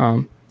 but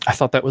I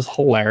thought that was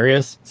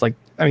hilarious. It's like,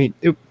 I mean,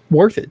 it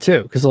worth it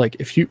too, because like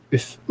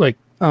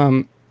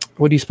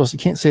what are you supposed to?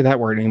 Can't say that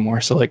word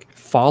anymore. So like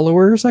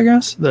followers, I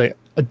guess, the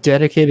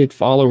dedicated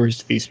followers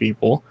to these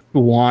people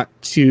want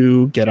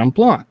to get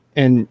unblocked,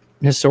 and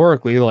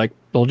historically, like,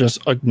 they'll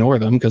just ignore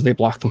them because they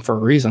blocked them for a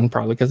reason,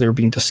 probably because they were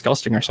being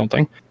disgusting or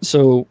something.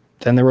 So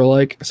then they were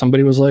like,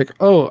 somebody was like,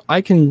 oh,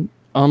 I can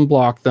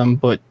unblock them,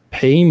 but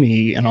pay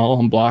me and I'll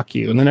unblock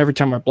you. And then every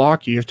time I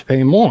block you, you have to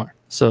pay more.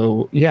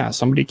 So yeah,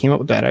 somebody came up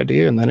with that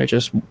idea, and then it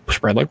just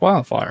spread like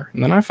wildfire.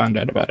 And then I found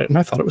out about it, and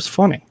I thought it was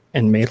funny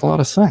and made a lot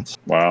of sense.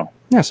 Wow.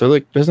 Yeah, so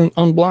like there's an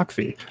unblock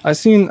fee. I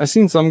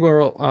seen some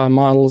girl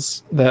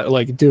models that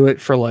like do it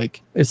for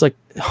like it's like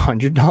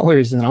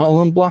 $100 and I'll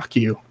unblock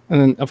you.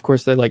 And then of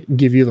course they like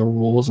give you the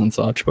rules and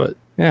such, but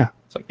yeah,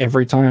 it's like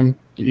every time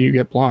you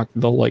get blocked,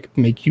 they'll like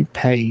make you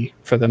pay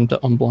for them to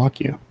unblock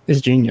you.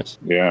 It's genius.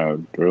 Yeah, it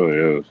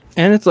really is.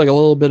 And it's like a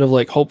little bit of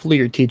like hopefully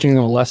you're teaching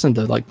them a lesson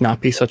to like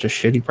not be such a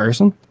shitty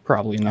person.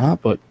 Probably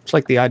not, but it's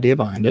like the idea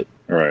behind it.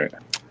 Right.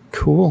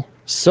 Cool.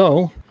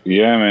 So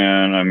yeah,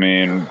 man. I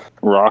mean,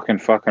 rock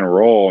and fucking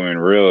roll. I mean,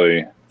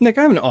 really. Nick,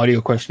 I have an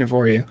audio question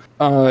for you.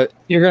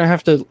 You're gonna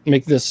have to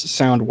make this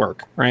sound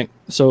work, right?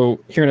 So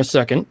here in a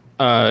second,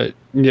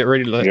 get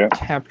ready to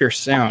tap your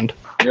sound.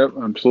 Yep,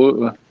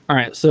 absolutely. All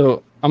right,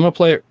 so I'm gonna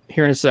play it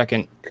here in a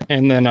second,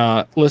 and then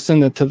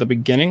listen to the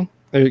beginning.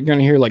 You're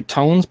gonna hear like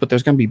tones, but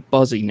there's gonna be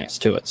buzziness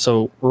to it.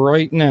 So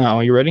right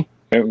now, you ready?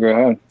 Yep, go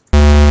ahead.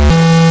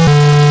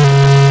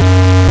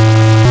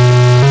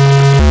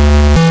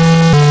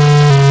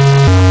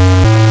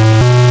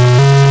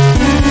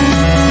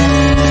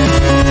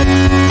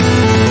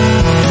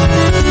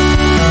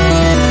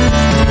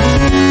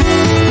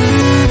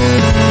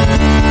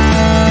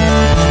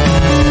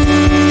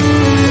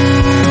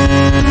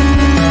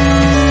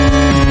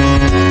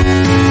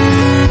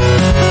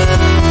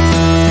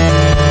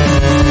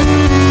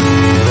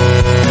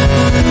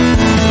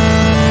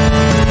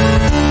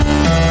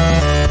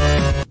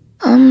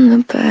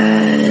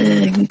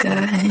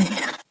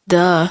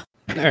 Duh.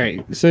 All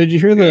right. So did you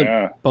hear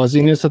the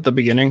buzziness at the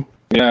beginning?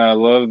 Yeah, I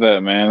love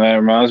that, man. That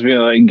reminds me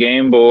of like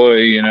Game Boy,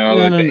 you know,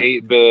 the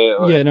 8-bit.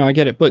 Like, yeah, no, I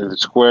get it, but the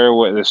square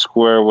wave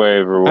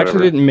or whatever. I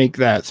actually didn't make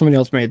that. Somebody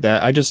else made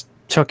that. I just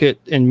took it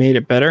and made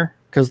it better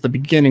because the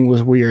beginning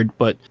was weird.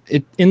 But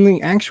in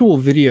the actual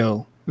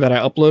video that I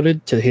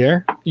uploaded to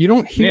here, you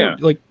don't hear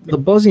like the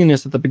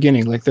buzziness at the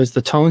beginning. Like there's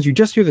the tones, you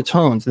just hear the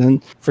tones, and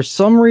then for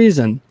some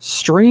reason,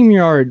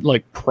 StreamYard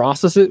like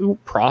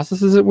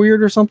processes it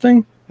weird or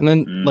something. And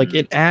then like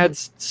it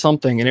adds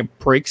something and it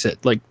breaks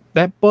it. Like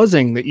that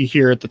buzzing that you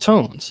hear at the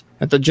tones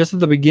just at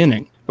the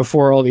beginning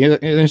before all the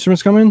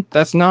instruments come in,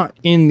 that's not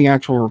in the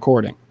actual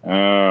recording.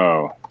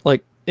 Oh.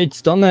 Like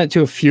it's done that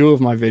to a few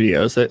of my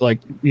videos that like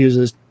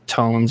uses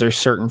tones or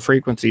certain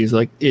frequencies.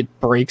 Like it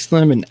breaks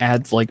them and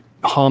adds like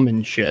hum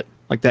and shit.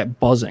 Like that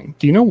buzzing.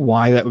 Do you know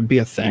why that would be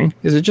a thing?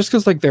 Is it just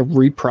because like they're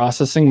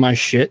reprocessing my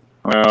shit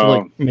to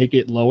like make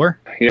it lower?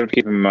 You have to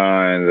keep in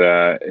mind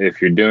that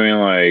if you're doing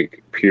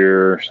like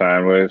pure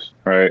sine waves,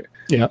 right?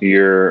 Yeah.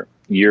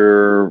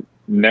 You're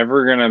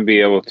never gonna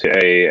be able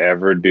to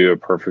ever do a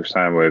perfect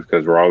sine wave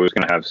because we're always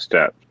gonna have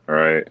steps,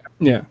 right?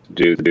 Yeah.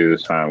 To do the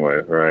sine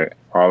wave, right?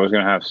 We're always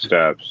gonna have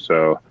steps.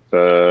 So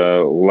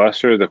the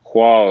lesser the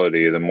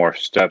quality, the more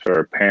steps are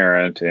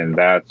apparent, and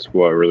that's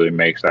what really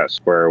makes that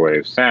square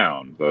wave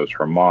sound, those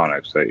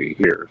harmonics that you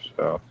hear.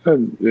 So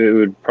it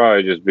would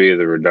probably just be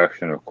the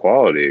reduction of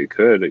quality.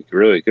 It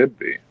really could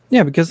be.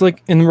 Yeah, because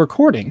like in the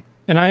recording,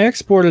 and I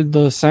exported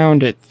the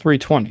sound at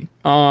 320.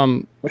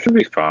 It should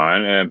be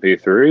fine.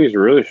 MP3s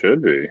really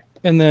should be.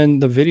 And then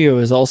the video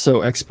is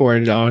also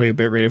exported at audio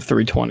bitrate of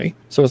 320.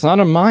 So it's not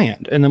on my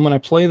end. And then when I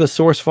play the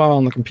source file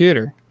on the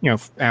computer, you know,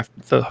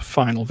 after the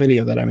final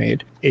video that I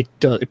made, it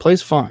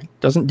plays fine.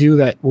 Doesn't do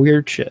that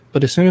weird shit.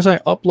 But as soon as I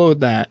upload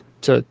that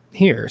to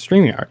here,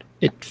 StreamYard,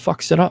 it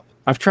fucks it up.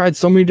 I've tried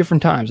so many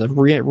different times. I've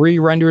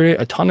re-rendered it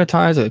a ton of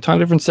times at a ton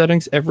of different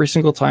settings. Every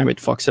single time it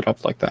fucks it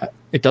up like that.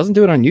 It doesn't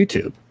do it on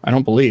YouTube. I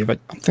don't believe. I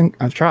think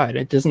I've tried.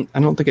 It doesn't.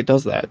 I don't think it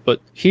does that. But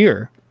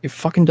here, it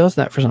fucking does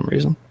that for some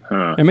reason.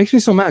 Huh. It makes me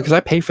so mad because I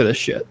pay for this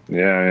shit.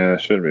 Yeah,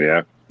 it should be.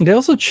 Yeah. They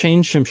also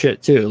changed some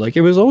shit too. Like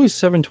it was always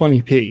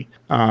 720p.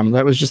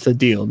 That was just the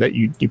deal that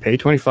you pay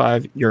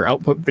 $25, your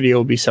output video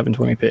will be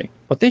 720p.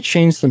 But they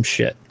changed some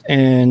shit,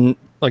 and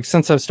like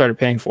since I've started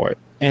paying for it,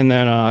 and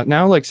then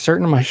now like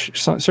certain of my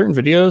certain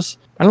videos,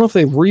 I don't know if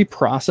they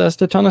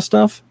reprocessed a ton of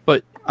stuff,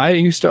 but I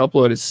used to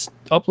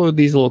upload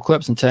these little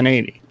clips in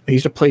 1080. They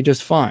used to play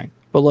just fine,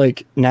 but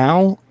like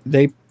now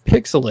they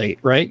pixelate,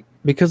 right?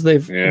 Because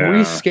they've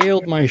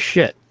rescaled my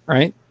shit,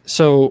 right?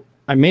 So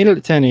I made it at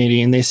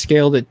 1080 and they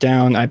scaled it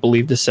down, I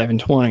believe, to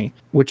 720,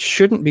 which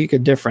shouldn't make a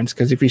difference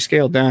because if you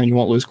scale down, you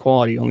won't lose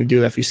quality. You only do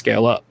that if you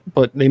scale up.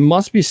 But they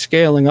must be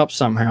scaling up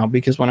somehow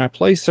because when I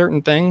play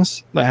certain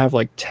things that have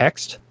like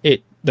text,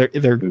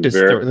 they're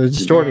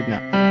distorted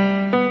now.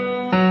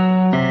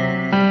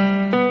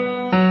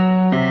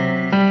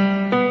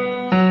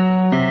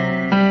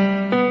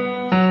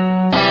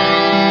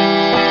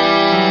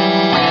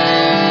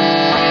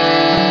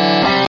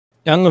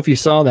 I don't know if you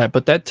saw that,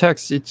 but that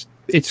text, it's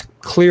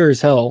clear as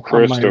hell.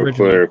 Crystal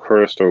clear.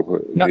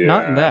 Not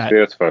in that.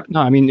 That's fucked. No,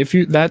 I mean if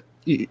you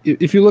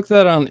look at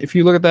that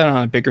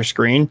on a bigger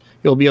screen,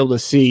 you'll be able to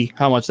see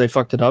how much they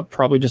fucked it up.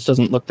 Probably just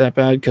doesn't look that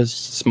bad because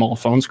small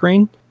phone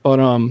screen. But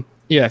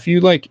yeah, if you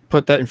like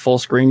put that in full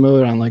screen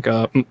mode on like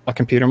a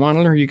computer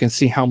monitor, you can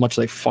see how much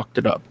they fucked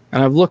it up.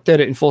 And I've looked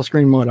at it in full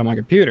screen mode on my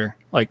computer,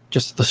 like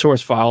just the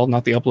source file,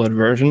 not the uploaded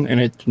version,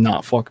 and it's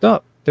not fucked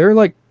up. They're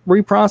like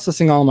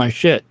reprocessing all my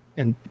shit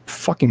and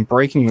fucking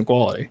breaking the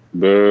quality.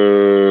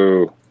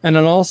 Boo. And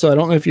then also, I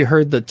don't know if you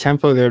heard the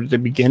tempo there at the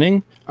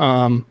beginning.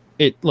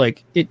 It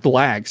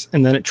lags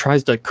and then it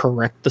tries to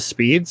correct the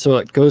speed, so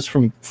it goes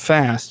from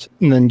fast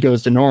and then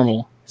goes to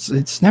normal.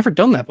 It's never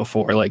done that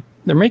before. Like,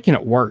 they're making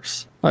it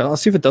worse.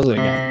 Let's see if it does it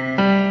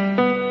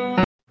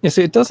again. Yeah,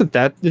 see, it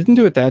didn't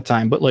do it that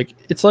time, but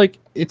it's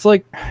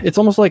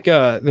almost like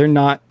they're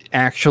not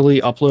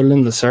actually uploaded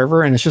in the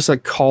server, and it's just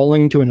like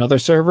calling to another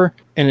server,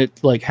 and it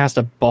like has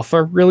to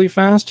buffer really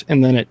fast,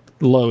 and then it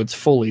loads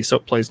fully so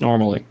it plays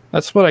normally.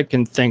 That's what I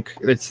can think.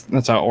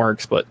 That's how it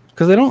works, but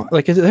because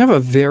they have a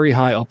very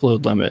high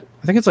upload limit.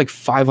 I think it's like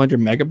 500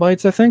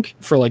 megabytes, I think,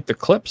 for like the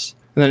clips.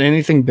 And then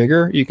anything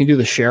bigger, you can do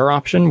the share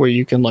option where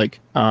you can like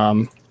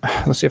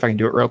let's see if I can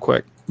do it real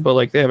quick. But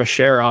like they have a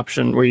share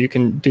option where you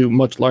can do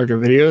much larger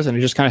videos, and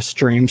it just kind of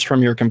streams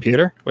from your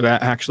computer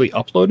without actually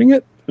uploading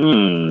it.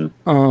 So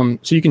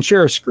you can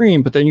share a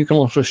screen, but then you can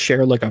also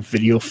share like a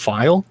video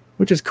file,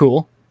 which is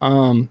cool.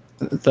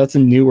 That's a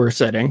newer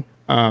setting.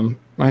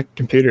 My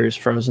computer is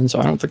frozen, so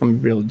I don't think I'm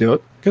gonna be able to do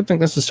it. Good thing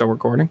this is still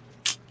recording.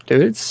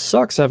 Dude, it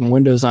sucks having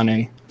Windows on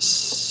a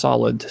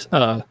solid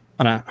on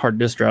a hard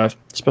disk drive,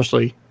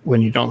 especially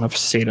when you don't have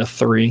SATA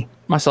 3.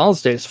 My solid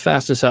state is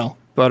fast as hell,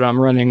 but I'm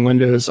running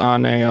Windows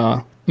on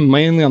a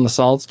mainly on the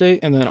solid state,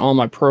 and then all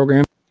my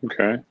programs.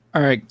 Okay.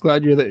 All right,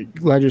 glad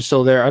you're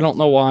still there. I don't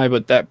know why,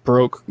 but that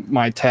broke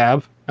my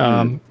tab.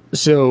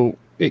 So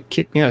it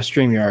kicked me out of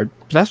StreamYard.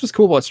 But that's what's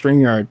cool about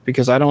StreamYard,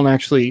 because I don't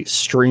actually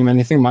stream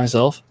anything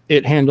myself.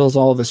 It handles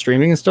all the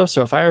streaming and stuff.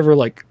 So if I ever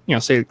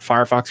say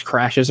Firefox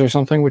crashes or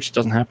something, which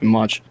doesn't happen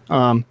much,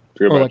 or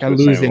like I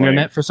lose the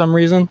internet for some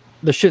reason,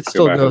 the shit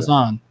still goes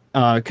on.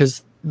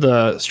 Because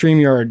the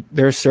StreamYard,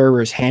 their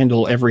servers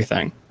handle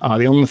everything.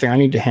 The only thing I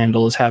need to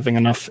handle is having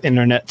enough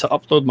internet to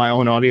upload my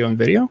own audio and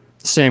video.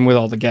 Same with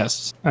all the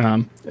guests.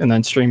 And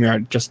then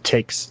StreamYard just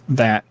takes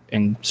that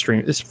and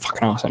stream. It's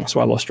fucking awesome. That's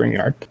why I love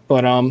StreamYard.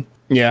 But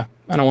yeah,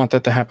 I don't want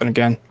that to happen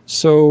again.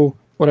 So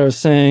what I was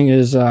saying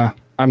is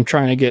I'm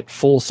trying to get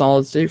full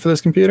solid state for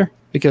this computer,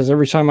 because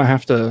every time I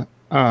have to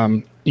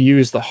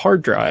use the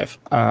hard drive,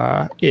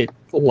 it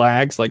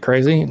lags like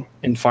crazy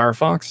in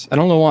Firefox. I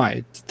don't know why.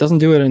 It doesn't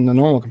do it in the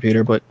normal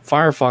computer, but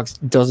Firefox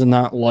does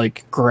not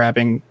like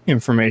grabbing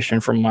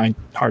information from my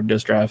hard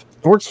disk drive.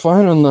 It works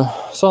fine on the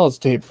solid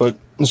state, but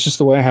it's just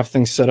the way I have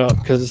things set up,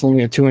 because it's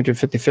only a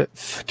 250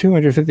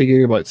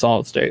 gigabyte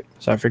solid state.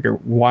 So I figure,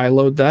 why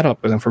load that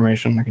up with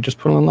information? I can just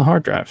put it on the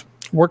hard drive.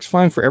 It works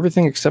fine for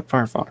everything except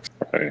Firefox.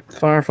 Right.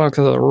 Firefox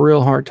has a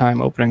real hard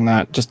time opening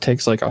that. It just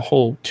takes like a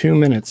whole 2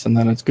 minutes, and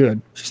then it's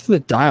good. Just the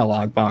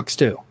dialog box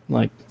too.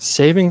 Like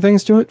saving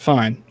things to it,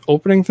 fine.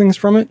 Opening things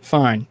from it,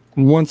 fine.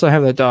 Once I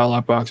have that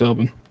dialog box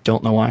open,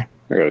 don't know why.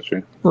 I got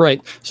you.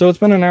 Right. So it's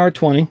been an hour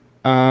 20.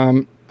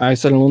 I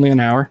said only an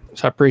hour,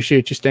 so I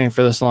appreciate you staying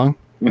for this long.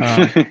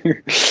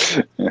 Okay.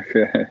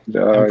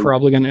 I'm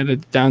probably going to edit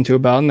it down to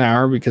about an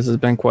hour, because there's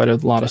been quite a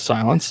lot of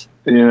silence.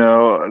 You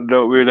know,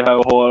 don't really have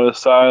a whole lot of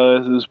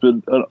silence. It's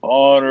been an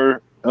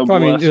honor. I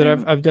mean, dude,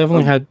 I've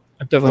definitely had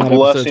a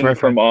blessing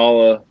from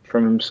Allah,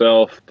 from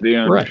himself, to be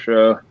on the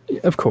show.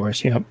 Of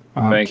course, yep.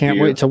 Thank can't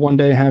you. wait to one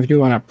day have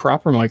you on a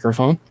proper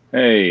microphone.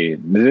 Hey,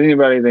 does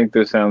anybody think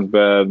this sounds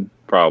bad?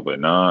 Probably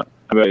not.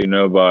 I bet you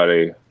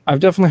nobody. I've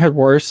definitely had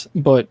worse,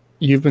 but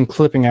you've been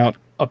clipping out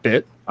a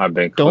bit. I've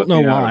been don't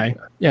know why.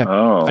 Out. Yeah,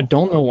 I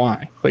don't know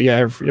why, but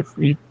yeah,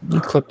 you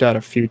clipped out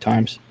a few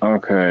times.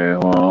 Okay,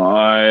 well,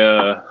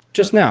 I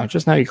just now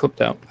you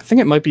clipped out. I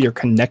think it might be your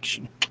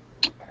connection.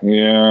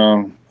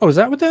 Yeah. Oh, is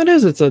that what that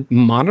is? It's a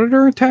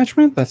monitor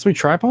attachment? That's my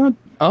tripod?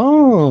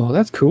 Oh,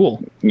 that's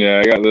cool. Yeah,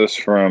 I got this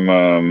from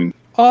oh,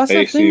 that's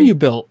that thing you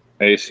built.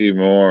 AC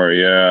Moore,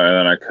 yeah, and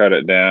then I cut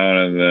it down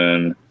and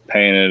then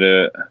painted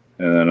it,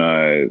 and then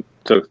I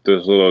took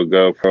this little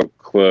GoPro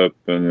clip,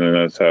 and then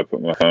that's how I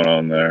put my phone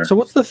on there. So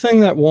what's the thing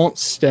that won't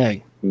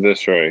stay?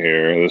 This right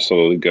here, this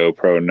little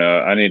GoPro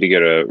nut. I need to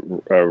get a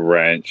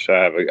wrench.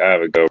 I have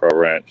a GoPro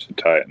wrench to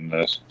tighten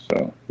this.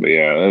 So, but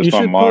yeah, that's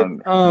my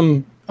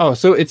monitor. Oh,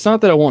 so it's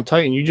not that it won't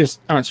tighten. You just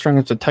aren't strong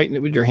enough to tighten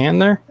it with your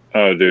hand there?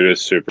 Oh, dude,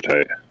 it's super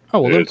tight.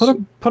 Oh, well,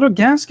 then put a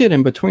gasket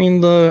in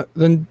between the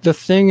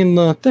thing and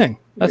the thing.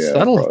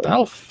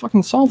 That'll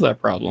fucking solve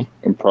that problem.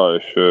 I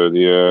probably should,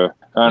 yeah.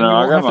 I know.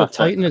 I got to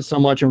tighten it so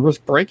much and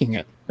risk breaking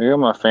it. I got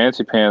my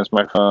fancy pants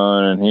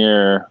microphone in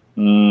here.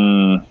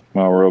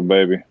 My real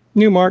baby.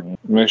 Newmark.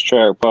 Mixed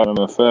track bottom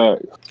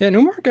effect. Yeah,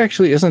 Newmark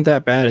actually isn't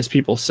that bad as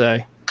people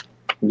say.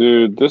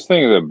 Dude, this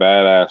thing is a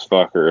badass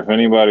fucker. If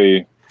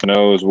anybody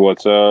knows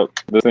what's up,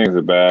 this thing's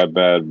a bad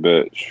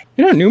bitch.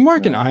 You know,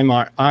 Newmark and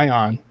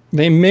Ion,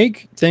 they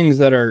make things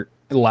that are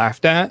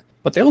laughed at,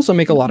 but they also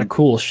make a lot of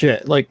cool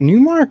shit. Like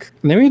Newmark,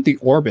 they made the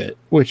Orbit,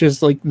 which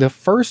is like the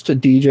first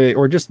DJ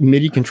or just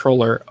MIDI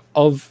controller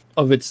of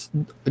its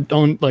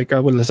own, like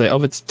what did I say,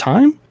 of its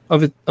time,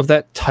 of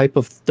that type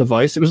of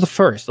device. It was the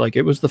first, like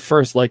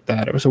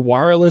that. It was a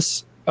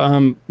wireless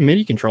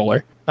MIDI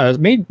controller. It's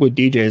made with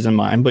DJs in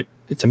mind, but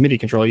it's a MIDI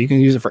controller. You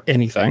can use it for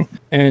anything,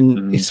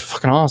 and it's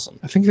fucking awesome.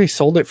 I think they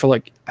sold it for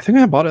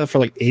I bought it for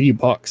like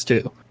 $80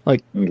 too.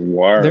 Like,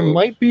 wireless. There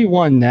might be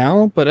one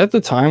now, but at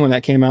the time when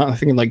that came out, I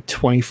think in like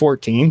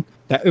 2014,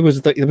 It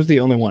was the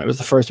only one. It was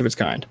the first of its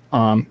kind.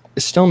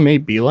 It still may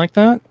be like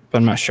that, but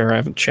I'm not sure. I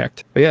haven't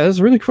checked. But yeah, it's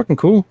really fucking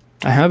cool.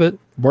 I have it.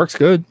 Works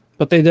good.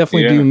 But they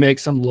definitely do make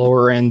some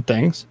lower end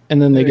things,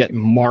 and then they get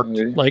marked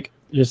like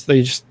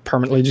they just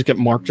permanently just get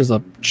marked as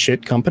a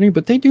shit company.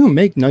 But they do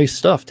make nice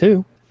stuff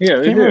too. Yeah,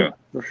 they do.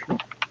 For sure.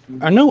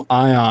 I know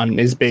Ion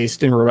is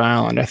based in Rhode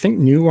Island. I think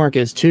Newmark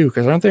is too,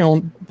 because aren't they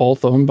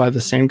both owned by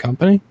the same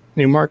company?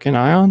 Newmark and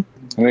Ion?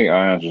 I think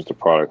Ion's just a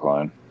product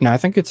line. No, I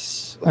think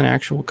it's an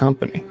actual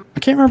company.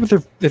 I can't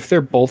remember if they're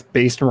both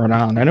based in Rhode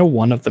Island. I know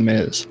one of them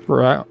is.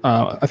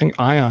 I think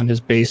Ion is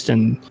based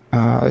in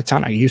the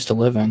town I used to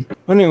live in.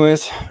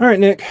 Anyways, all right,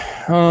 Nick.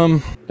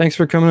 Thanks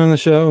for coming on the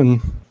show and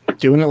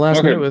doing it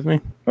last minute with me.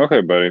 Okay,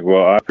 buddy.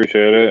 Well, I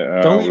appreciate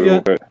it. Don't leave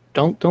yet.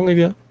 Don't leave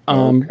yet.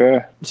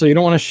 Okay. So you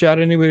don't want to shout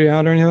anybody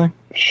out or anything?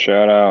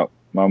 Shout out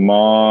my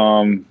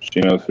mom.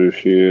 She knows who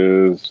she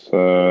is.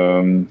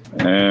 And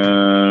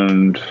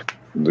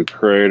the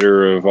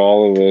creator of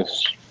all of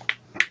this,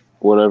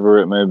 whatever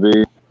it may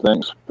be.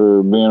 Thanks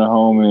for being a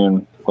homie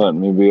and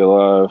letting me be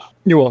alive.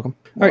 You're welcome.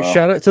 All right,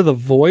 shout out to The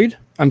Void.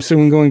 I'm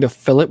soon going to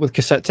fill it with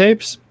cassette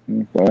tapes.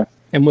 Okay.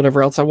 And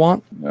whatever else I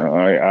want. No,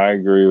 I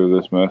agree with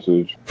this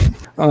message.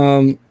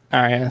 All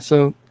right,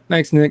 so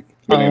thanks, Nick.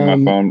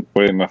 Waiting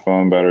my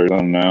phone battery's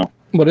on now.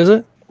 What is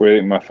it?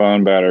 Waiting my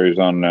phone battery's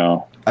on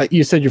now.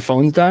 You said your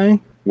phone's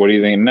dying? What do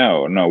you think?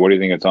 No. What do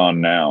you think it's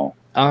on now?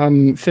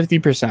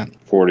 50%.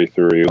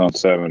 43. It was on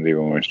 70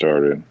 when we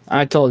started.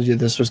 I told you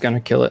this was going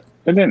to kill it.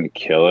 It didn't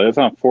kill it. It's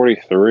on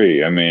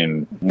 43. I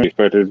mean, it's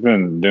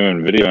been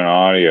doing video and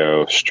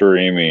audio,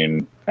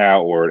 streaming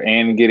outward,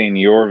 and getting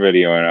your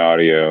video and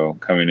audio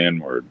coming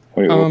inward.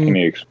 What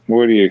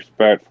do you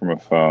expect from a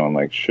phone?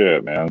 Like,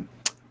 shit, man.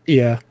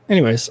 Yeah.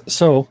 Anyways,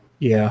 so,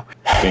 yeah.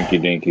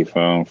 Dinky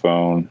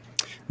phone.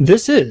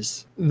 This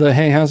is the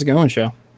Hey, How's It Going show.